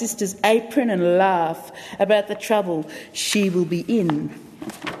of my sister's apron and laugh about the trouble she will be in.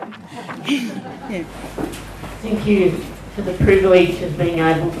 Yeah. Thank you for the privilege of being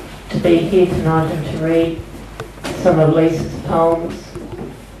able to be here tonight and to read some of Lisa's poems.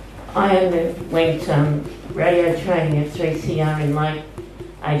 I underwent radio training at 3CR in late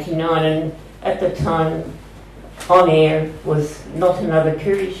 89, and at the time on air was Not Another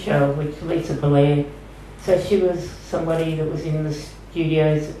Curious Show with Lisa Belair. So she was somebody that was in the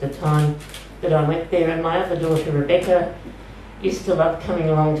studios at the time that I went there, and my other daughter Rebecca used to love coming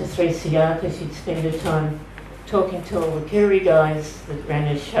along to 3CR because she'd spend her time talking to all the Koori guys that ran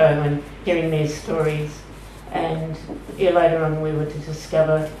a show and hearing their stories. And later on we were to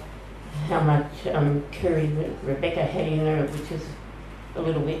discover how much Koori that Rebecca had in her, which is a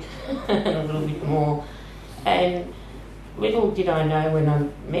little bit and a little bit more. And little did I know when I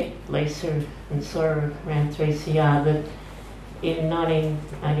met Lisa and saw her around 3CR that in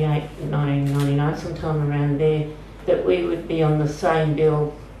 1988, 1999, sometime around there, that we would be on the same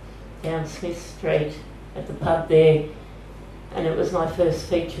bill down Smith Street at the pub there. And it was my first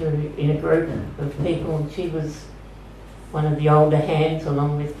feature in a group of people, and she was one of the older hands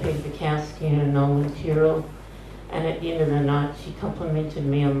along with Peter Bukowski and Nolan Tyrrell. And at the end of the night she complimented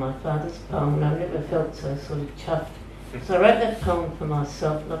me on my father's poem, and I never felt so sort of chuffed. So I wrote that poem for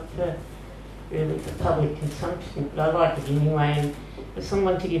myself, not for really for public consumption, but I liked it anyway, and for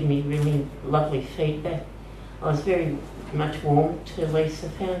someone to give me really lovely feedback. I was very much warmed to Lisa,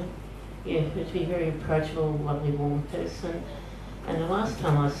 found her to be a very approachable, lovely, warm person. And the last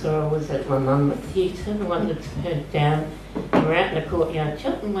time I saw her was at my mum theatre, the one that's burnt down. And we're out in the courtyard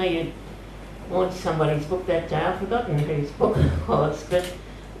chatting where you launched somebody's book that day. I've forgotten whose book it was, but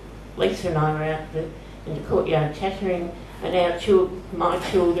Lisa and I were out in the courtyard chattering, and my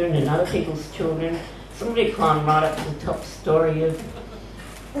children and other people's children, somebody climbed right up to the top story of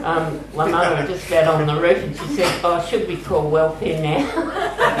my mother had just got on the roof, and she said, "Oh, I should be called welfare now."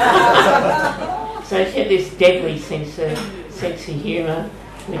 So she had this deadly sense of humour,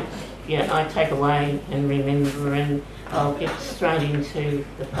 which I take away and remember, and I'll get straight into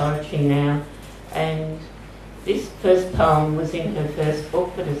the poetry now. And This first poem was in her first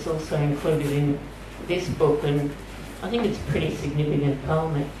book, but it's also included in this book, and I think it's a pretty significant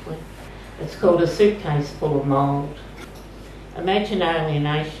poem actually. It's called A Suitcase Full of Mould. Imagine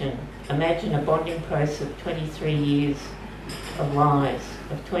alienation. Imagine a bonding process of 23 years of lies,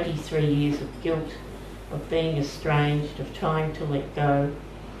 of 23 years of guilt, of being estranged, of trying to let go,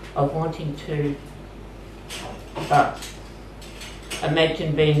 of wanting to, but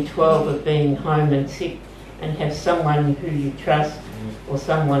imagine being 12, of being home and sick, and have someone who you trust or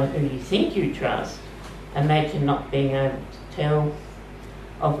someone who you think you trust. Imagine not being able to tell,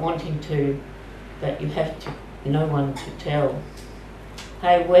 of wanting to, that you have to, no one to tell.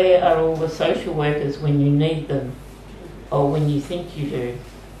 Hey, where are all the social workers when you need them, or when you think you do?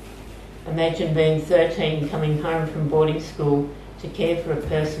 Imagine being 13, coming home from boarding school to care for a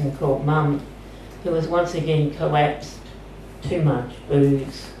person called Mum, who has once again collapsed. Too much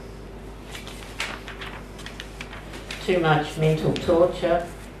booze. Too much mental torture.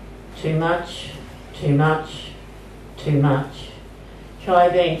 Too much, too much, too much. Try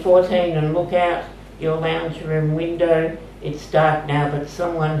being 14 and look out your lounge room window. It's dark now, but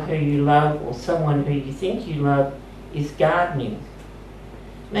someone who you love or someone who you think you love is gardening.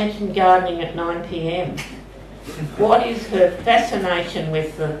 Imagine gardening at 9 p.m. What is her fascination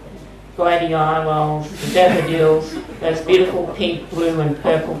with the gladiolos, the daffodils, those beautiful pink, blue and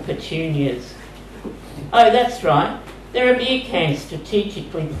purple petunias? Oh, that's right. There are beer cans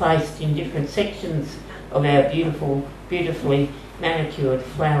strategically placed in different sections of our beautifully manicured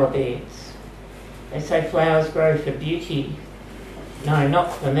flower beds. They say flowers grow for beauty. No,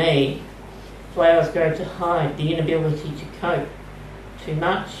 not for me. Flowers grow to hide the inability to cope. Too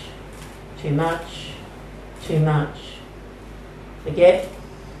much, too much, too much. Forget,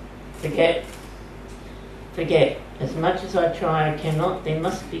 forget, forget. As much as I try, I cannot. There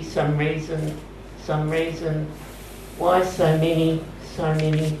must be some reason. Why so many?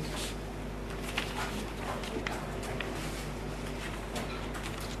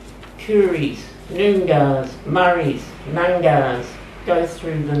 Curies, Noongars, Murrays, Nungars go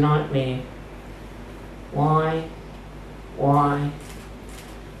through the nightmare. Why?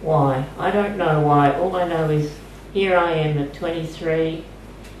 I don't know why. All I know is here I am at 23,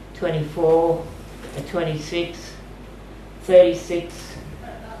 24, at 26, 36,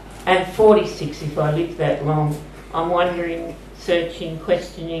 and 46 if I live that long. I'm wondering, searching,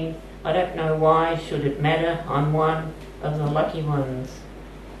 questioning. I don't know why. Should it matter? I'm one of the lucky ones.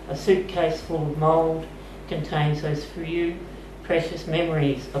 A suitcase full of mould contains those few precious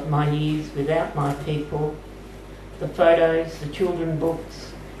memories of my years without my people. The photos, the children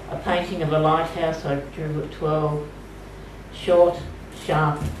books, a painting of a lighthouse I drew at 12. Short,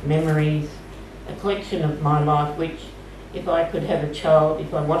 sharp memories, a collection of my life which, if I could have a child,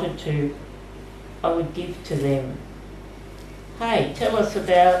 if I wanted to, I would give to them. Hey, tell us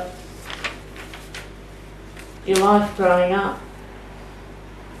about your life growing up.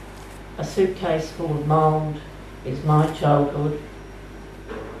 A suitcase full of mould is my childhood.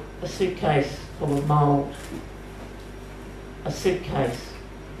 A suitcase full of mould. A suitcase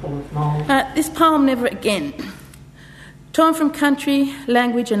full of mould. This poem, Never Again. Torn from country,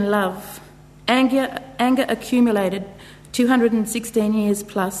 language and love. Anger accumulated 216 years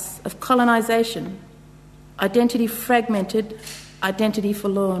plus of colonisation. Identity fragmented, identity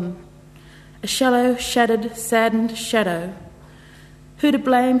forlorn. A shallow, shattered, saddened shadow. Who to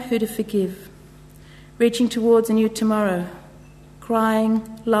blame, who to forgive. Reaching towards a new tomorrow.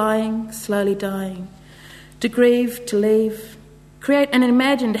 Crying, lying, slowly dying. To grieve, to leave. Create an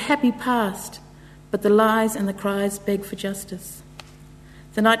imagined happy past, but the lies and the cries beg for justice.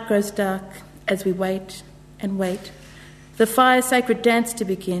 The night grows dark as we wait and wait. The fire sacred dance to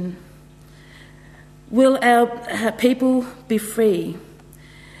begin. Will our people be free?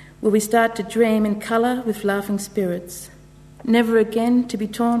 Will we start to dream in colour with laughing spirits? Never again to be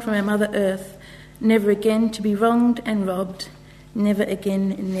torn from our Mother Earth. Never again to be wronged and robbed. Never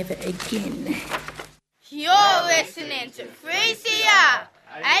again, never again. You're listening to 3CR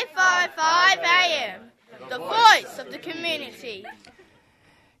 855 AM, the voice of the community.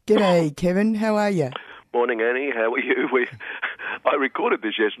 G'day, Kevin. How are you? Morning, Annie. How are you? I recorded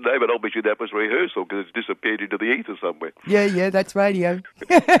this yesterday, but obviously that was rehearsal because it's disappeared into the ether somewhere. Yeah, that's radio.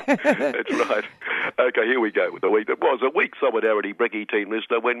 That's right. Okay, here we go with the week that was. A week Solidarity Brekkie team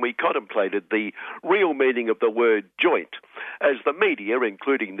listener when we contemplated the real meaning of the word joint. As the media,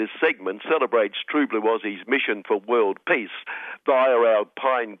 including this segment, celebrates True Blue Aussie's mission for world peace via our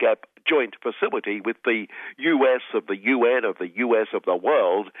Pine Gap joint facility with the US of the UN of the US of the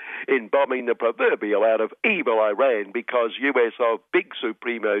world in bombing the proverbial out of evil Iran because US of big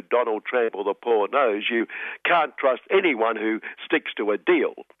Supremo Donald Trump or the poor knows you can't trust anyone who sticks to a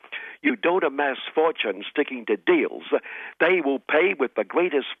deal. You don't amass fortunes sticking to deals. They will pay with the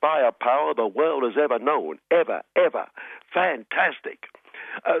greatest firepower the world has ever known. Ever, ever. Fantastic.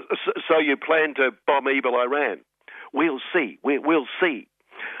 So you plan to bomb evil Iran? We'll see. We'll see.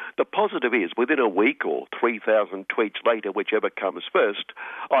 The positive is, within a week or 3,000 tweets later, whichever comes first,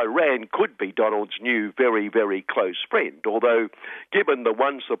 Iran could be Donald's new very, very close friend, although given the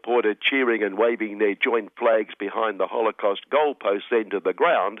one supporter cheering and waving their joint flags behind the Holocaust goalposts into the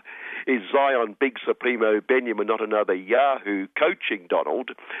ground, is Zion Big Supremo Benjamin not another Yahoo coaching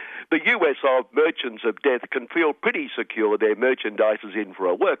Donald, the US of merchants of death can feel pretty secure their merchandise is in for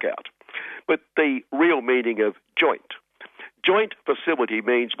a workout. But the real meaning of joint facility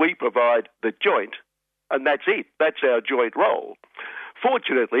means we provide the joint, and that's it. That's our joint role.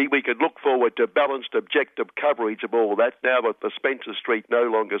 Fortunately, we can look forward to balanced, objective coverage of all that now that the Spencer Street, no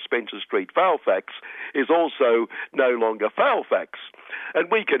longer Spencer Street Failfax, is also no longer Failfax.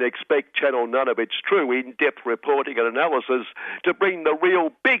 And we can expect Channel None of It's True in-depth reporting and analysis to bring the real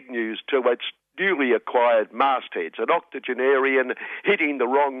big news to its newly acquired mastheads, an octogenarian hitting the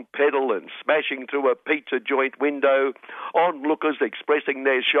wrong pedal and smashing through a pizza joint window, onlookers expressing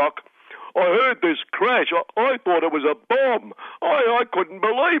their shock. I heard this crash. I thought it was a bomb. I couldn't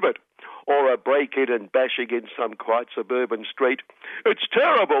believe it. Or a break-in and bashing in some quiet suburban street. It's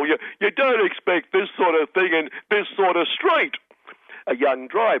terrible. You don't expect this sort of thing in this sort of street. A young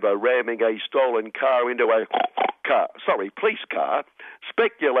driver ramming a stolen car into a police car.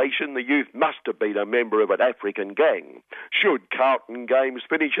 Speculation the youth must have been a member of an African gang. Should Carlton games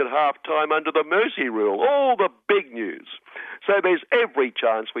finish at half-time under the mercy rule? All the big news. So there's every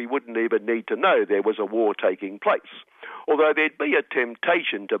chance we wouldn't even need to know there was a war taking place. Although there'd be a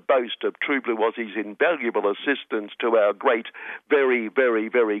temptation to boast of True Blue Aussie's invaluable assistance to our great, very, very,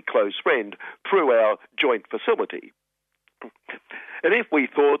 very close friend through our joint facility. And if we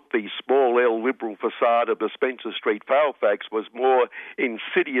thought the small L liberal facade of the Spencer Street Failfax was more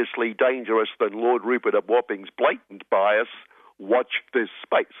insidiously dangerous than Lord Rupert of Wapping's blatant bias, watch this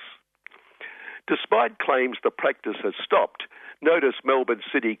space. Despite claims the practice has stopped, notice Melbourne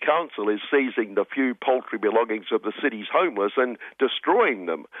City Council is seizing the few paltry belongings of the city's homeless and destroying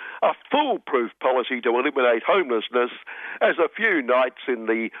them. A foolproof policy to eliminate homelessness, as a few nights in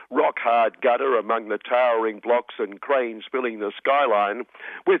the rock-hard gutter among the towering blocks and cranes filling the skyline,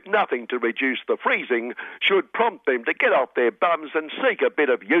 with nothing to reduce the freezing, should prompt them to get off their bums and seek a bit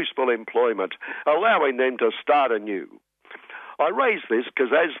of useful employment, allowing them to start anew. I raise this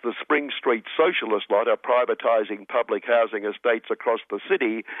because as the Spring Street socialist lot are privatising public housing estates across the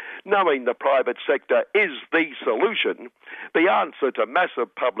city, knowing the private sector is the solution, the answer to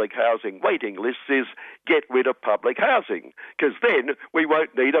massive public housing waiting lists is get rid of public housing, because then we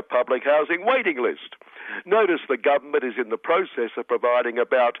won't need a public housing waiting list. Notice the government is in the process of providing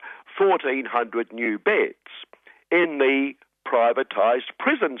about 1,400 new beds in the privatised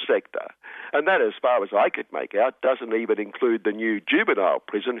prison sector. And that, as far as I could make out, doesn't even include the new juvenile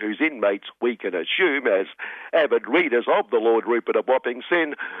prison whose inmates, we can assume, as avid readers of the Lord Rupert of Wapping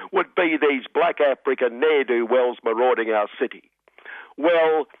Sin, would be these black African ne'er-do-wells marauding our city.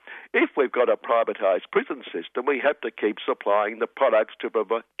 Well, if we've got a privatised prison system, we have to keep supplying the products to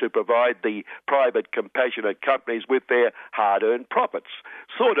provide the private compassionate companies with their hard-earned profits.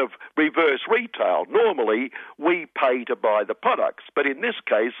 Sort of reverse retail. Normally, we pay to buy the products, but in this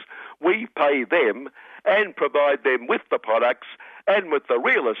case, we pay them and provide them with the products and with the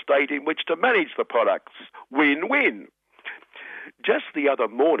real estate in which to manage the products. Win-win. Just the other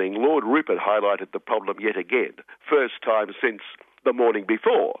morning, Lord Rupert highlighted the problem yet again, first time since the morning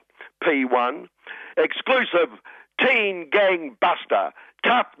before. P1, exclusive teen gang buster,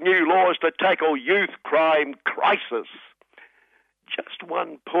 tough new laws to tackle youth crime crisis. Just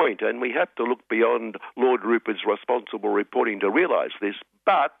one point, and we have to look beyond Lord Rupert's responsible reporting to realise this,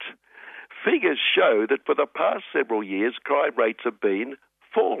 but figures show that for the past several years, crime rates have been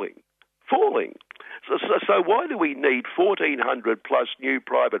falling. So why do we need 1,400 plus new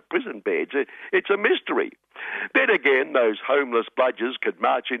private prison beds? It's a mystery. Then again, those homeless bludgers could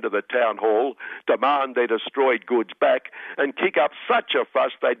march into the town hall, demand their destroyed goods back, and kick up such a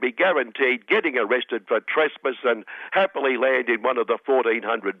fuss they'd be guaranteed getting arrested for trespass and happily land in one of the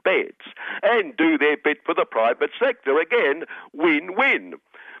 1,400 beds, and do their bit for the private sector. Again, win-win.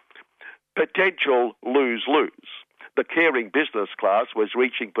 Potential lose-lose. The caring business class was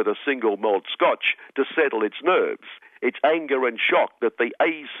reaching for the single malt scotch to settle its nerves. its anger and shock that the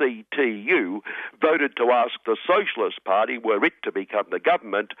ACTU voted to ask the Socialist Party, were it to become the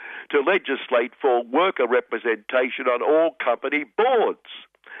government, to legislate for worker representation on all company boards.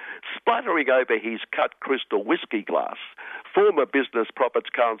 Spluttering over his cut crystal whiskey glass, former Business Profits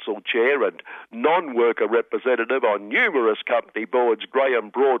Council chair and non-worker representative on numerous company boards,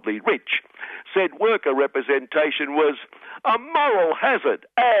 Graham Broadley Rich, said worker representation was a moral hazard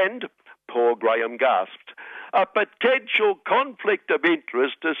and, poor Graham gasped, a potential conflict of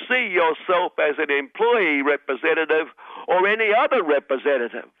interest to see yourself as an employee representative or any other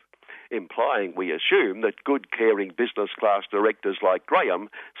representative, implying, we assume, that good, caring business class directors like Graham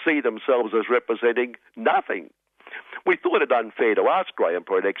see themselves as representing nothing. We thought it unfair to ask Graham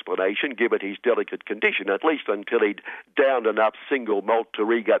for an explanation, given his delicate condition, at least until he'd downed enough single malt to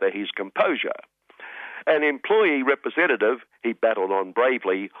regather his composure. An employee representative, he battled on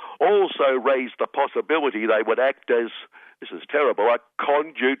bravely, also raised the possibility they would act as, this is terrible, a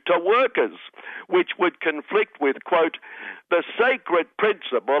conduit to workers, which would conflict with, quote, the sacred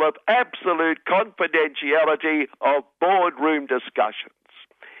principle of absolute confidentiality of boardroom discussions.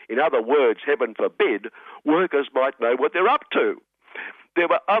 In other words, heaven forbid, workers might know what they're up to. There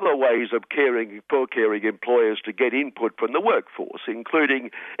were other ways of caring employers to get input from the workforce,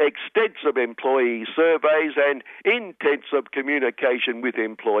 including extensive employee surveys and intensive communication with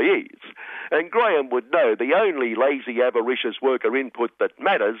employees. And Graham would know the only lazy, avaricious worker input that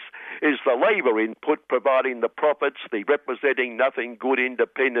matters is the labour input, providing the profits the representing nothing good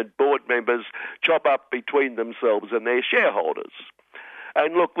independent board members chop up between themselves and their shareholders.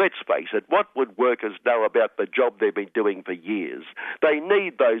 And look, let's face it, what would workers know about the job they've been doing for years? They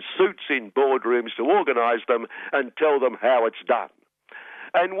need those suits in boardrooms to organise them and tell them how it's done.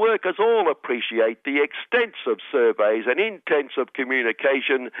 And workers all appreciate the extensive surveys and intensive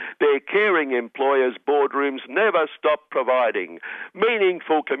communication their caring employers' boardrooms never stop providing.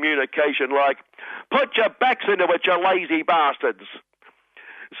 Meaningful communication like, put your backs into it, you lazy bastards.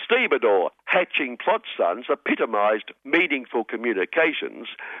 Stevedore, Hatching Plot Sons, epitomised meaningful communications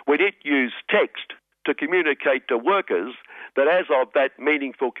when it used text to communicate to workers that as of that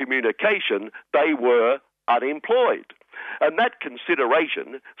meaningful communication, they were unemployed. And that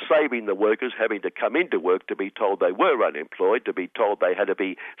consideration, saving the workers having to come into work to be told they were unemployed, to be told they had to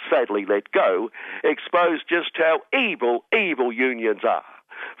be sadly let go, exposed just how evil unions are.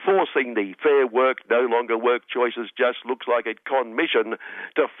 Forcing the Fair Work, No Longer Work choices just looks like a con mission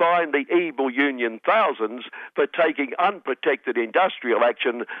to fine the evil union thousands for taking unprotected industrial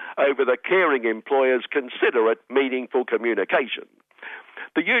action over the caring employers' considerate, meaningful communication.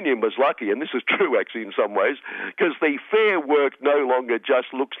 The union was lucky, and this is true actually in some ways, because the Fair Work No Longer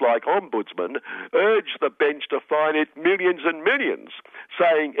Just Looks Like ombudsman urged the bench to fine it millions and millions,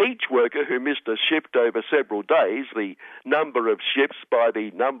 saying each worker who missed a shift over several days, the number of shifts by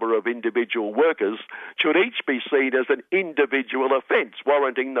the number of individual workers, should each be seen as an individual offence,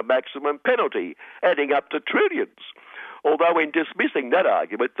 warranting the maximum penalty, adding up to trillions. Although in dismissing that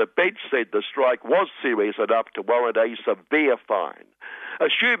argument, the bench said the strike was serious enough to warrant a severe fine.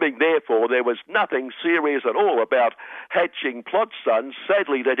 Assuming, therefore, there was nothing serious at all about Hatching Plot Sons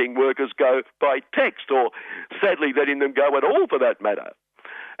sadly letting workers go by text, or sadly letting them go at all for that matter.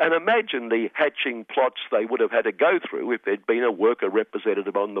 And imagine the hatching plots they would have had to go through if there'd been a worker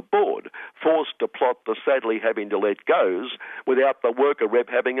representative on the board, forced to plot the sadly having to let goes without the worker rep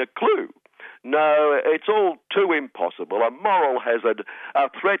having a clue. No, it's all too impossible, a moral hazard, a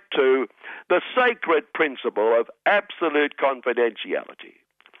threat to the sacred principle of absolute confidentiality.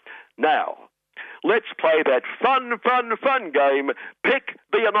 Now, let's play that fun game, Pick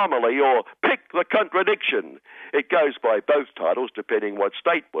the Anomaly or Pick the Contradiction. It goes by both titles depending what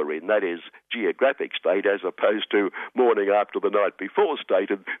state we're in, that is, geographic state as opposed to morning after the night before state,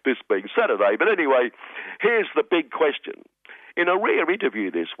 and this being Saturday. But anyway, here's the big question. In a rare interview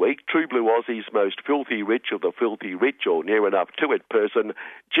this week, True Blue Aussie's most filthy rich of the filthy rich, or near enough to it person,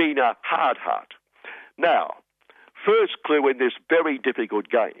 Gina Hardheart. Now, first clue in this very difficult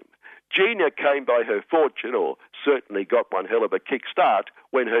game. Gina came by her fortune, or certainly got one hell of a kickstart,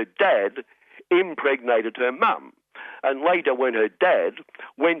 when her dad impregnated her mum. And later when her dad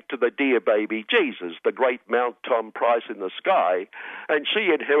went to the dear baby Jesus, the great Mount Tom Price in the sky, and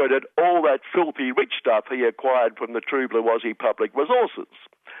she inherited all that filthy rich stuff he acquired from the True Blue Aussie Public Resources.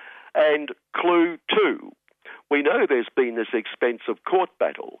 And clue 2. We know there's been this expensive court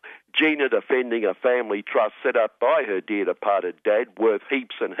battle, Gina defending a family trust set up by her dear departed dad worth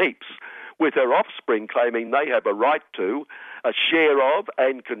heaps and heaps, with her offspring claiming they have a right to, a share of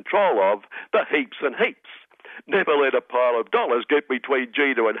and control of the heaps and heaps. never let a pile of dollars get between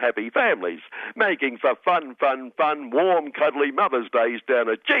Gina and happy families, making for fun, warm, cuddly Mother's Days down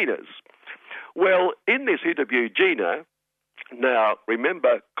at Gina's. Well, in this interview, Gina, now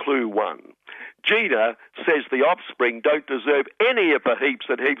remember clue 1, Gina says the offspring don't deserve any of the heaps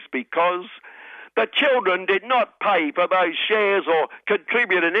and heaps because the children did not pay for those shares or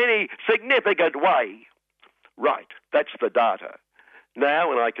contribute in any significant way. Right, that's the data.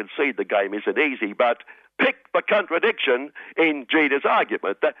 Now, and I concede the game isn't easy, but pick the contradiction in Gina's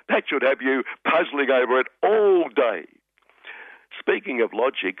argument. That should have you puzzling over it all day. Speaking of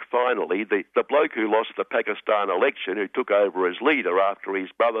logic, finally, the bloke who lost the Pakistan election, who took over as leader after his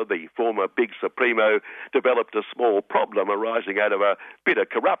brother, the former big Supremo, developed a small problem arising out of a bit of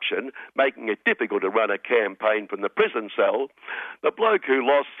corruption, making it difficult to run a campaign from the prison cell. The bloke who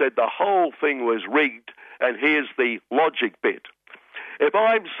lost said the whole thing was rigged, and here's the logic bit. If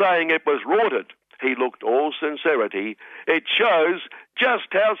I'm saying it was rorted, he looked all sincerity, it shows just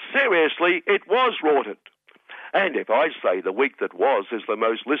how seriously it was rorted. And if I say the week that was is the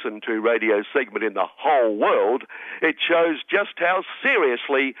most listened to radio segment in the whole world, it shows just how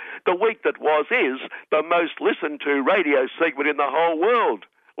seriously the week that was is the most listened to radio segment in the whole world.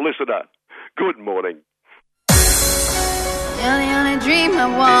 Listener, good morning. You're the only dream I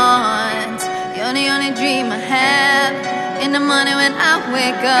want. You're the only dream I have. In the morning when I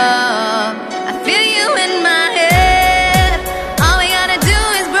wake up, I feel you in my head. All we gotta do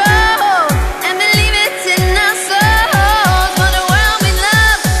is grow and believe it in our souls. For the world we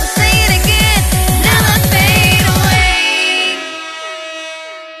love, we'll say it again, never fade away.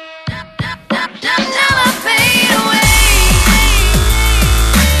 Never fade away.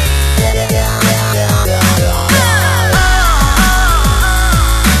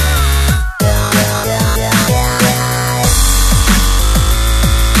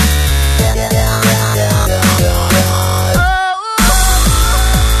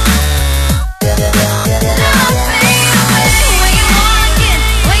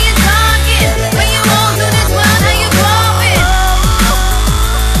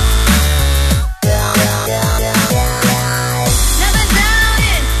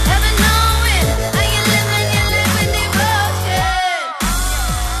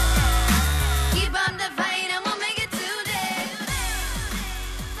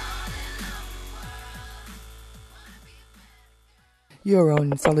 You're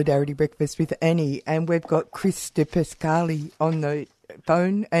on Solidarity Breakfast with Annie, and we've got Chris De Pascali on the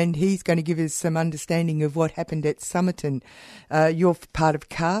phone, and he's going to give us some understanding of what happened at Somerton. You're part of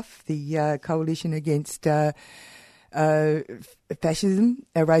CAF, the Coalition Against Fascism,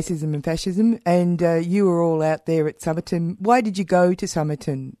 Racism and Fascism, and you were all out there at Somerton. Why did you go to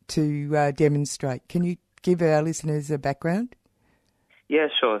Somerton to demonstrate? Can you give our listeners a background? Yeah,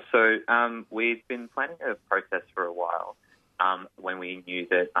 sure. So we've been planning a protest for a while. When we knew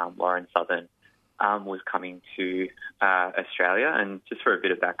that Lauren Southern was coming to Australia. And just for a bit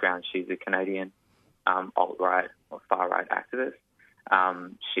of background, she's a Canadian alt-right or far-right activist.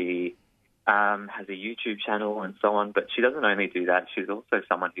 She has a YouTube channel and so on, but she doesn't only do that. She's also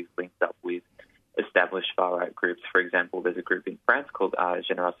someone who's linked up with established far-right groups. For example, there's a group in France called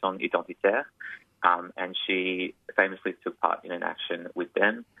Génération Identitaire, and she famously took part in an action with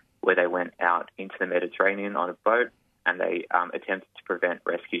them where they went out into the Mediterranean on a boat, and they attempted to prevent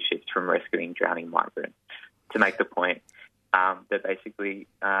rescue ships from rescuing drowning migrants. To make the point that basically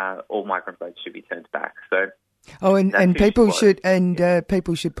all migrant boats should be turned back. So,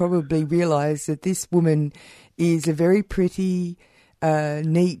 people should probably realise that this woman is a very pretty,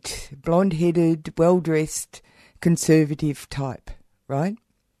 neat, blonde-headed, well-dressed, conservative type, right?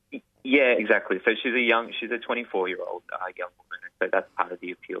 Yeah, exactly. So she's a 24-year-old young woman, so that's part of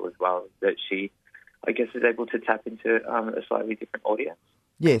the appeal as well, that she, I guess, is able to tap into a slightly different audience.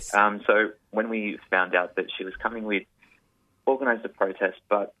 Yes. So when we found out that she was coming, we organised a protest,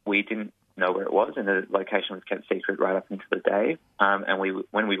 but we didn't know where it was, and the location was kept secret right up until the day. And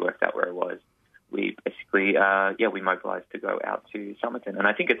when we worked out where it was, we basically, we mobilised to go out to Somerton. And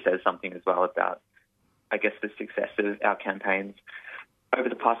I think it says something as well about, I guess, the success of our campaigns over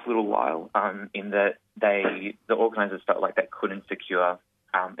the past little while, in that the organisers felt like they couldn't secure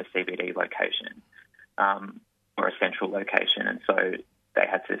a CBD location. Or a central location, and so they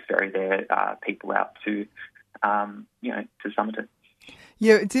had to ferry their people out to Somerton.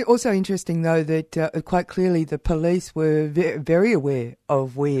 Yeah, it's also interesting though that quite clearly the police were very aware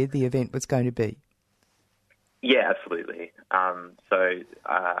of where the event was going to be. Yeah, absolutely. They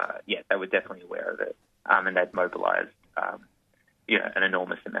were definitely aware of it, and they'd mobilised, an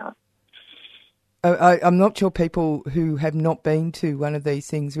enormous amount. I'm not sure people who have not been to one of these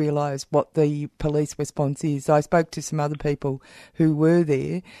things realise what the police response is. I spoke to some other people who were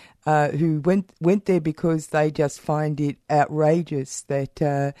there, who went there because they just find it outrageous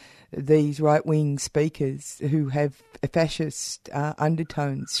that these right-wing speakers who have fascist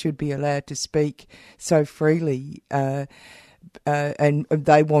undertones should be allowed to speak so freely. And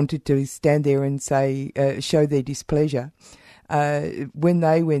they wanted to stand there and say, show their displeasure. When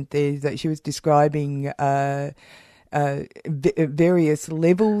they went there, that she was describing various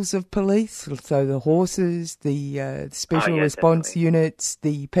levels of police, so the horses, the special response units,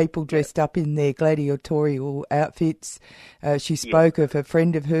 the people dressed up in their gladiatorial outfits. She spoke of a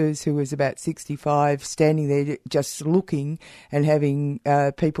friend of hers who was about 65, standing there just looking and having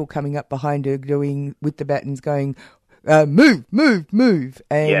people coming up behind her doing with the batons going, move, move, move,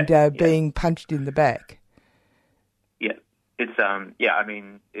 and being punched in the back. It's I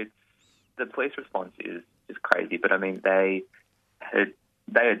mean, it's the police response is crazy, but I mean they had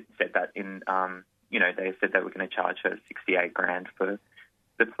said that in they said they were going to charge her $68,000 for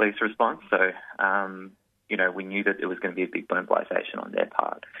the police response. So we knew that it was going to be a big mobilisation on their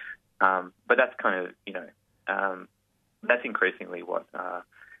part. But that's kind of that's increasingly what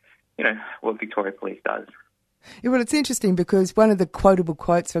Victoria Police does. Yeah, well, it's interesting because one of the quotable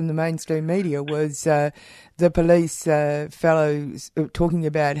quotes from the mainstream media was the police fellows talking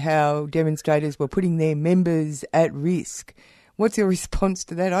about how demonstrators were putting their members at risk. What's your response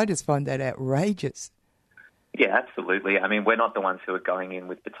to that? I just find that outrageous. Yeah, absolutely. I mean, we're not the ones who are going in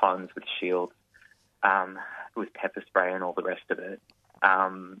with batons, with shields, with pepper spray and all the rest of it.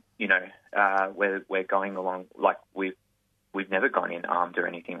 We're going along like We've never gone in armed or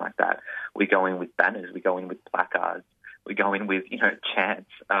anything like that. We go in with banners. We go in with placards. We go in with, chants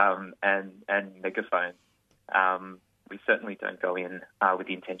and megaphones. We certainly don't go in with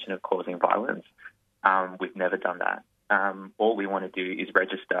the intention of causing violence. We've never done that. All we want to do is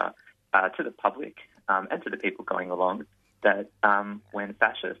register to the public and to the people going along that when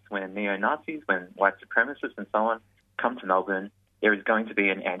fascists, when neo-Nazis, when white supremacists and so on come to Melbourne, there is going to be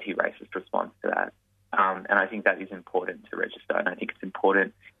an anti-racist response to that. And I think that is important to register, and I think it's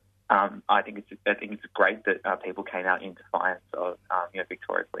important. I think it's great that people came out in defiance of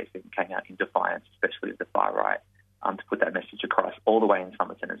Victoria Police came out in defiance, especially of the far right, to put that message across all the way in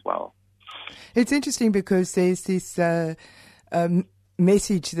Somerton as well. It's interesting because there's this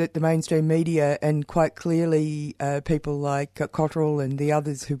message that the mainstream media and quite clearly people like Cotterill and the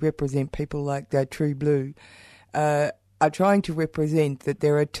others who represent people like True Blue are trying to represent that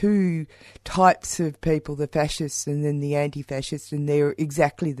there are two types of people, the fascists and then the anti-fascists, and they're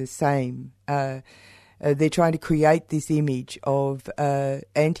exactly the same. They're trying to create this image of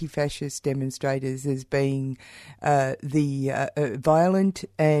anti-fascist demonstrators as being violent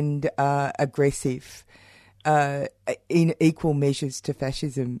and aggressive in equal measures to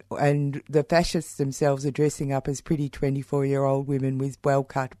fascism. And the fascists themselves are dressing up as pretty 24-year-old women with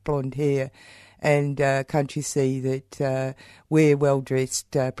well-cut blonde hair, and can't you see that we're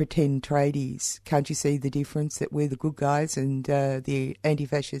well-dressed pretend tradies? Can't you see the difference, that we're the good guys and the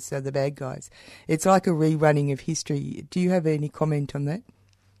anti-fascists are the bad guys? It's like a rerunning of history. Do you have any comment on that?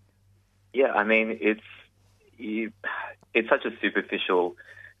 Yeah, I mean, it's such a superficial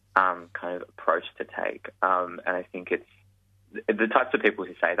kind of approach to take, and I think it's the types of people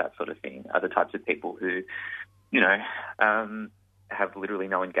who say that sort of thing are the types of people who, have literally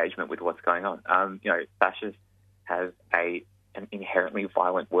no engagement with what's going on. Fascists have an inherently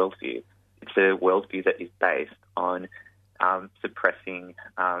violent worldview. It's a worldview that is based on suppressing,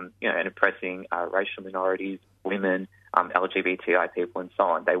 and oppressing racial minorities, women, LGBTI people, and so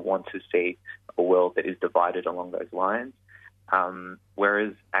on. They want to see a world that is divided along those lines.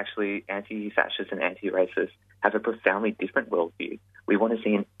 Whereas actually anti-fascists and anti-racists have a profoundly different worldview. We want to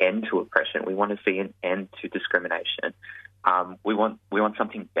see an end to oppression. We want to see an end to discrimination. We want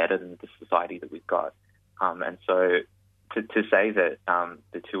something better than the society that we've got. And so to say that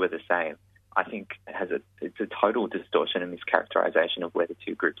the two are the same, I think it's a total distortion and mischaracterization of where the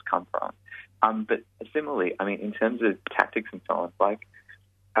two groups come from. But similarly, I mean, in terms of tactics and so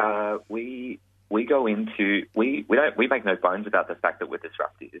on, we go into we make no bones about the fact that we're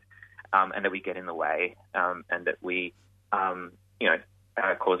disruptive, and that we get in the way, and that we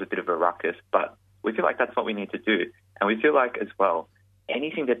cause a bit of a ruckus. But we feel like that's what we need to do, and we feel like as well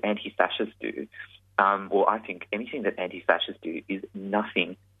anything that anti-fascists do. I think anything that anti-fascists do is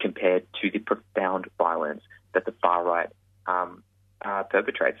nothing compared to the profound violence that the far right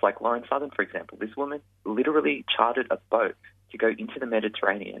perpetrates. Like Lauren Southern, for example, this woman literally chartered a boat to go into the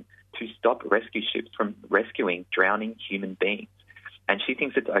Mediterranean to stop rescue ships from rescuing drowning human beings. and she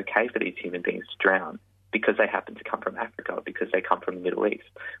thinks it's okay for these human beings to drown because they happen to come from Africa, because they come from the Middle East.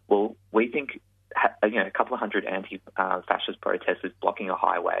 Well, we think a couple of hundred anti-fascist protesters blocking a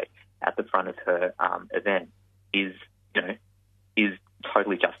highway at the front of her event is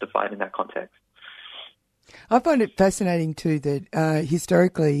totally justified in that context. I find it fascinating too that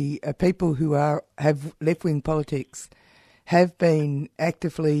historically people who have left-wing politics have been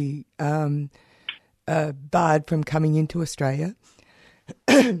actively barred from coming into Australia,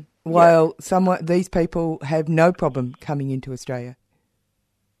 while these people have no problem coming into Australia.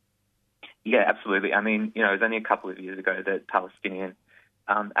 Yeah, absolutely. I mean, it was only a couple of years ago that Palestinian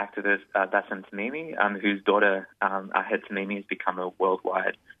activist Bassem Tamimi, whose daughter Ahed Tamimi has become a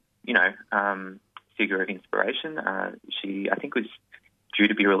worldwide, figure of inspiration. She, I think, was due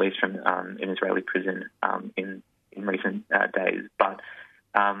to be released from an Israeli prison in recent days. But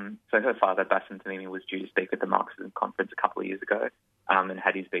so her father, Bassem Tamimi, was due to speak at the Marxism conference a couple of years ago and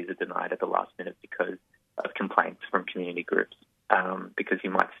had his visa denied at the last minute because of complaints from community groups, because he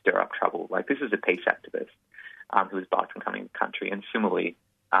might stir up trouble. Like, this is a peace activist who was barred from coming to the country. And similarly,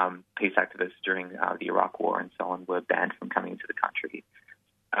 peace activists during the Iraq War and so on were banned from coming into the country.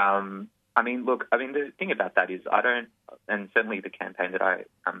 The thing about that is and certainly the campaign that I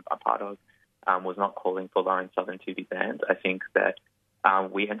am a part of was not calling for Lauren Southern to be banned. I think that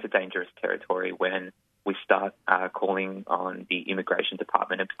we enter dangerous territory when we start calling on the Immigration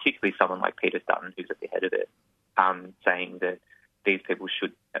Department, and particularly someone like Peter Dutton, who's at the head of it, saying that these people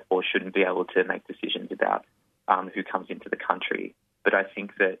should or shouldn't be able to make decisions about who comes into the country. But I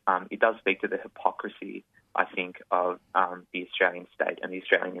think that it does speak to the hypocrisy, I think, of the Australian state and the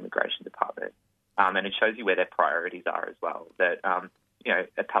Australian Immigration Department. And it shows you where their priorities are as well. That, a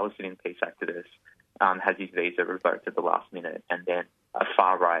Palestinian peace activist has his visa revoked at the last minute, and then a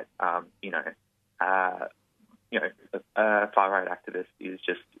far-right, far-right activist is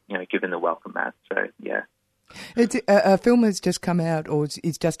just, given the welcome mat. So, yeah. A film has just come out, or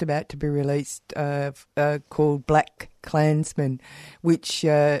is just about to be released, called Black Klansman, which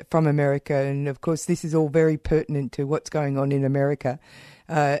from America, and of course this is all very pertinent to what's going on in America,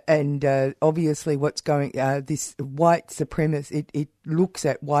 and obviously what's going this white supremacy. It looks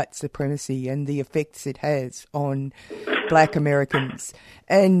at white supremacy and the effects it has on Black Americans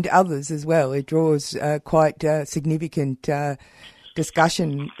and others as well. It draws quite significant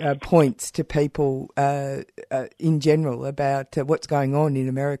discussion points to people in general about what's going on in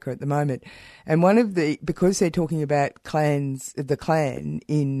America at the moment. And because they're talking about the Klan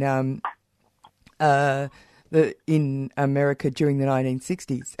in America during the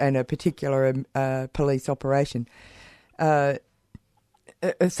 1960s and a particular police operation, some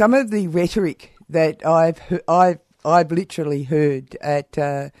of the rhetoric that I've literally heard at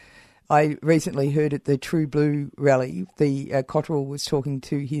I recently heard at the True Blue rally, the Cotterill was talking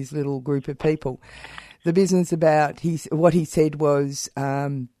to his little group of people. The business about what he said was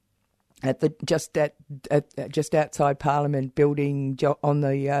just outside Parliament building on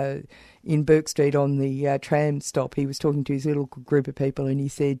the in Burke Street on the tram stop. He was talking to his little group of people, and he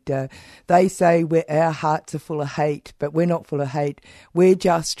said, "They say our hearts are full of hate, but we're not full of hate. We're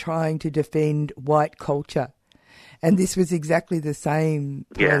just trying to defend white culture." And this was exactly the same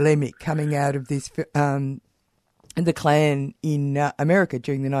polemic coming out of this, the Klan in America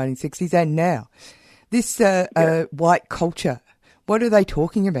during the 1960s and now. This white culture, what are they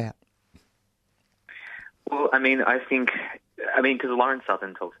talking about? Well, because Lauren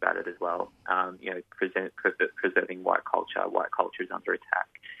Southern talks about it as well, preserving white culture. White culture is under attack.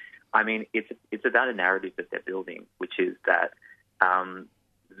 I mean, it's about a narrative that they're building, which is that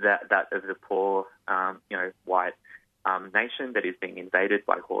that of the poor, white nation that is being invaded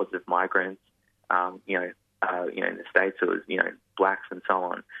by hordes of migrants. In the States it was blacks and so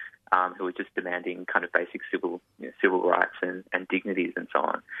on, who were just demanding kind of basic civil rights and dignities and so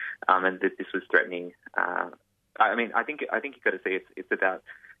on, and that this was threatening. I think you've got to see it's about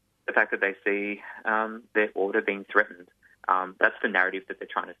the fact that they see their order being threatened. That's the narrative that they're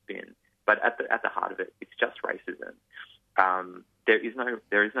trying to spin. But at the heart of it, it's just racism. There is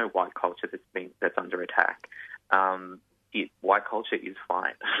no white culture that's under attack. White culture is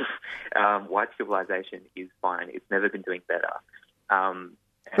fine. White civilization is fine. It's never been doing better.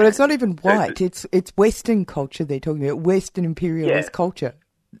 But it's not even white. It's Western culture they're talking about. Western imperialist culture,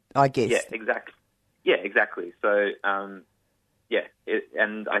 I guess. Yeah, exactly. Yeah, exactly. So, and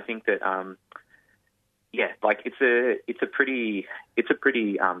I think that it's a pretty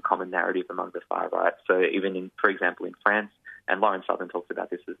common narrative among the far right. So even for example, in France, and Lauren Southern talks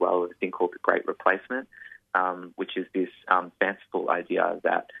about this as well, there's a thing called the Great Replacement, which is this fanciful idea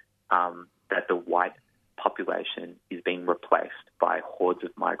that the white population is being replaced by hordes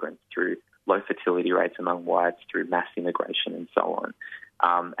of migrants through low fertility rates among whites, through mass immigration and so on.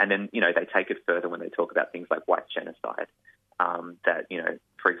 And then, they take it further when they talk about things like white genocide. That,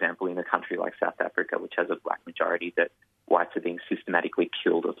 for example, in a country like South Africa, which has a black majority, that whites are being systematically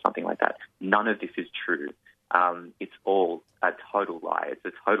killed or something like that. None of this is true. It's all a total lie. It's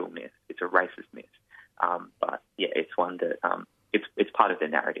a total myth. It's a racist myth. But yeah, it's one that it's part of the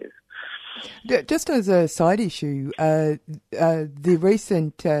narrative. Just as a side issue, the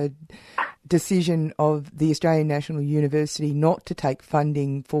recent decision of the Australian National University not to take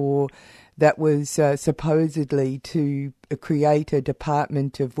funding for that was supposedly to create a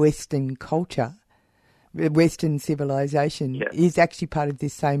department of Western culture, Western civilization, is actually part of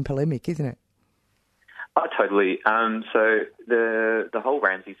this same polemic, isn't it? Oh, totally. So the whole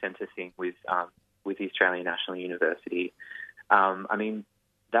Ramsay Centre thing with the Australian National University,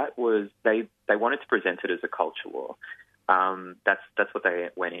 that was they wanted to present it as a culture war. That's what they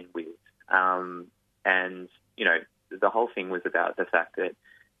went in with, and the whole thing was about the fact that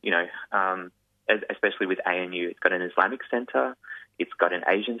especially with ANU, it's got an Islamic centre, it's got an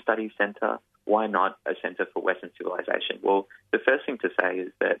Asian Studies centre. Why not a centre for Western civilization? Well, the first thing to say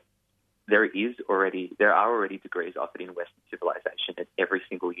is that there are already degrees offered in Western civilization at every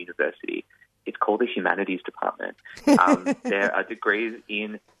single university. It's called the Humanities Department. There are degrees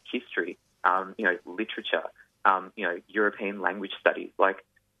in history, literature, European language studies. Like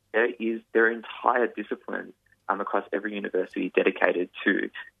there are entire disciplines across every university dedicated to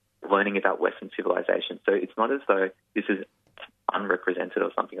learning about Western civilization. So it's not as though this is unrepresented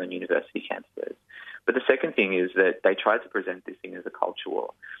or something on university campuses. But the second thing is that they tried to present this thing as a culture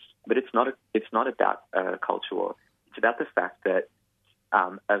war. But it's not about a culture war. It's about the fact that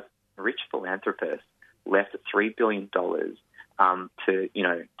a rich philanthropist left $3 billion to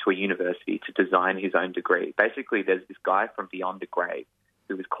a university to design his own degree. Basically, there's this guy from beyond the grave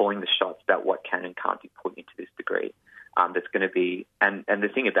who was calling the shots about what can and can't be put into this degree. That's going to be, and the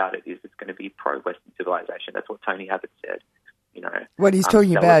thing about it is it's going to be pro-Western civilization. That's what Tony Abbott said. What he's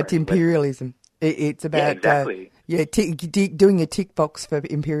talking about imperialism. It's about exactly. Doing a tick box for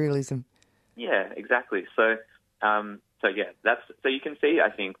imperialism. Yeah, exactly. So you can see. I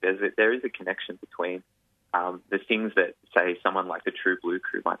think there is a connection between the things that say someone like the True Blue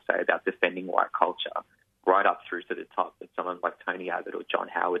Crew might say about defending white culture, right up through to the top that someone like Tony Abbott or John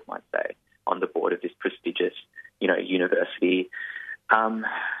Howard might say on the board of this prestigious, university.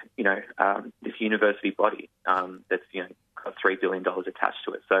 This university body that's got $3 billion attached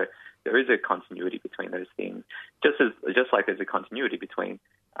to it. So there is a continuity between those things, just like there's a continuity between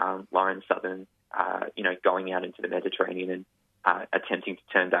Lauren Southern, going out into the Mediterranean and attempting to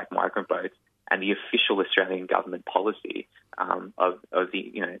turn back migrant boats, and the official Australian government policy of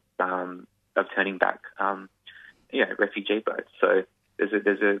turning back refugee boats. So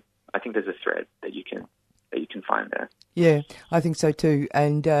I think there's a thread that you can find there. Yeah, I think so too.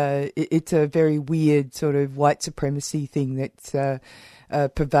 And it's a very weird sort of white supremacy thing that's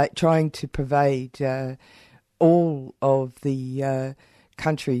trying to pervade all of the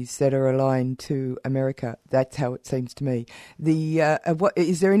countries that are aligned to America. That's how it seems to me.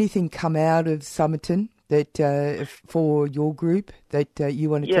 Is there anything come out of Somerton that for your group that you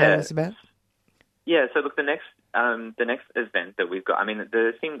want to tell us about? Yeah. So look, the next event that we've got.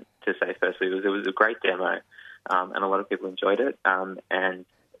 The thing to say firstly was it was a great demo, and a lot of people enjoyed it. And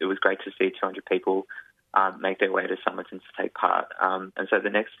it was great to see 200 people make their way to Somerton to take part. And so the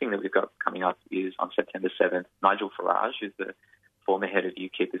next thing that we've got coming up is on September 7th. Nigel Farage, who's the former head of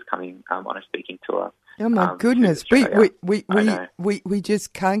UKIP, is coming on a speaking tour. Oh my goodness, we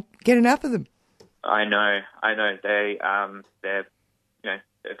just can't get enough of them. I know. They're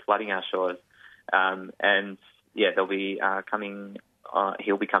flooding our shores, and yeah, they'll be coming.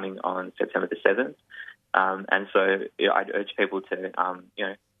 He'll be coming on September the 7th, and so I'd urge people to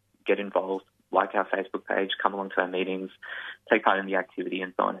get involved, like our Facebook page, come along to our meetings, take part in the activity,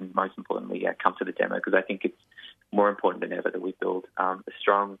 and so on. And most importantly, come to the demo, because I think it's more important than ever that we build a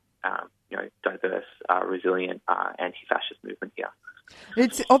strong, diverse, resilient anti-fascist movement here.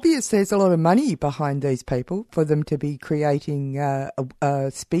 It's obvious there's a lot of money behind these people for them to be creating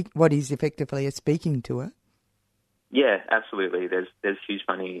what is effectively a speaking tour. Yeah, absolutely. There's huge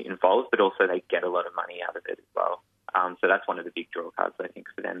money involved, but also they get a lot of money out of it as well. So that's one of the big draw cards, I think,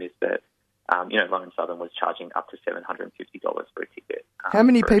 for them is that, Lauren Southern was charging up to $750 for a ticket. How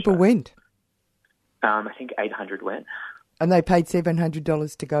many people went? I think 800 went. And they paid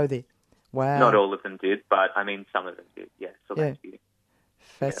 $700 to go there? Wow. Not all of them did, but, some of them did, yeah. So yeah.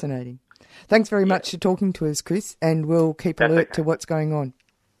 Fascinating. Yeah. Thanks very much for talking to us, Chris, and we'll keep alert to what's going on.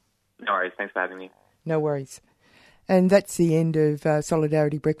 No worries. Thanks for having me. No worries. And that's the end of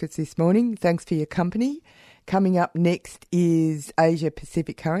Solidarity Breakfast this morning. Thanks for your company. Coming up next is Asia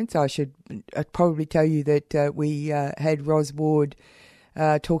Pacific Currents. I'd probably tell you that we had Ros Ward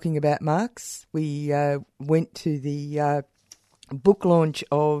talking about Marx. We went to the book launch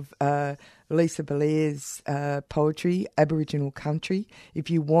of Lisa Bellaire's poetry, Aboriginal Country. If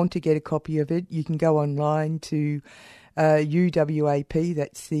you want to get a copy of it, you can go online to UWAP,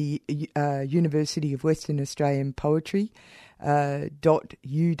 that's the University of Western Australian Poetry, .uwa.edu.au.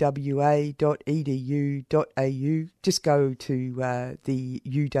 Just go to the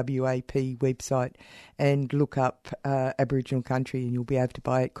UWAP website and look up Aboriginal Country and you'll be able to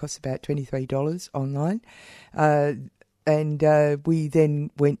buy it. It costs about $23 online. And we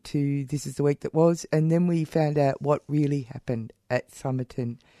then went to This Is the Week That Was, and then we found out what really happened at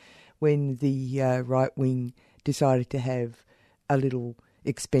Somerton when the right wing decided to have a little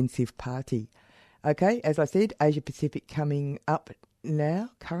expensive party. Okay, as I said, Asia Pacific coming up now,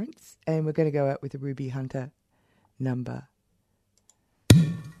 currents, and we're going to go out with a Ruby Hunter number.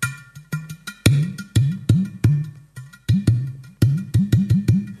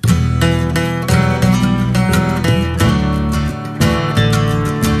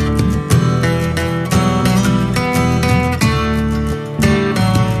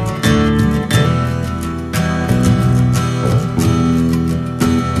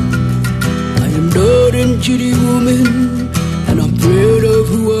 Judy woman, and I'm proud of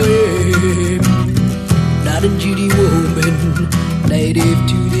who I am. Not a Judy woman, native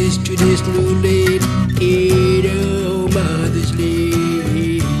to this traditional land, in our mother's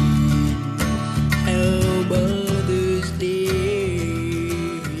land, our mother's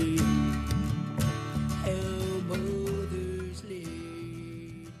land, our mother's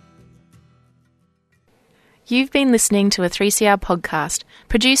land. You've been listening to a 3CR podcast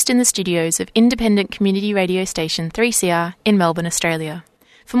produced in the studios of independent community radio station 3CR in Melbourne, Australia.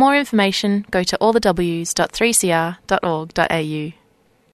 For more information, go to allthews.3cr.org.au.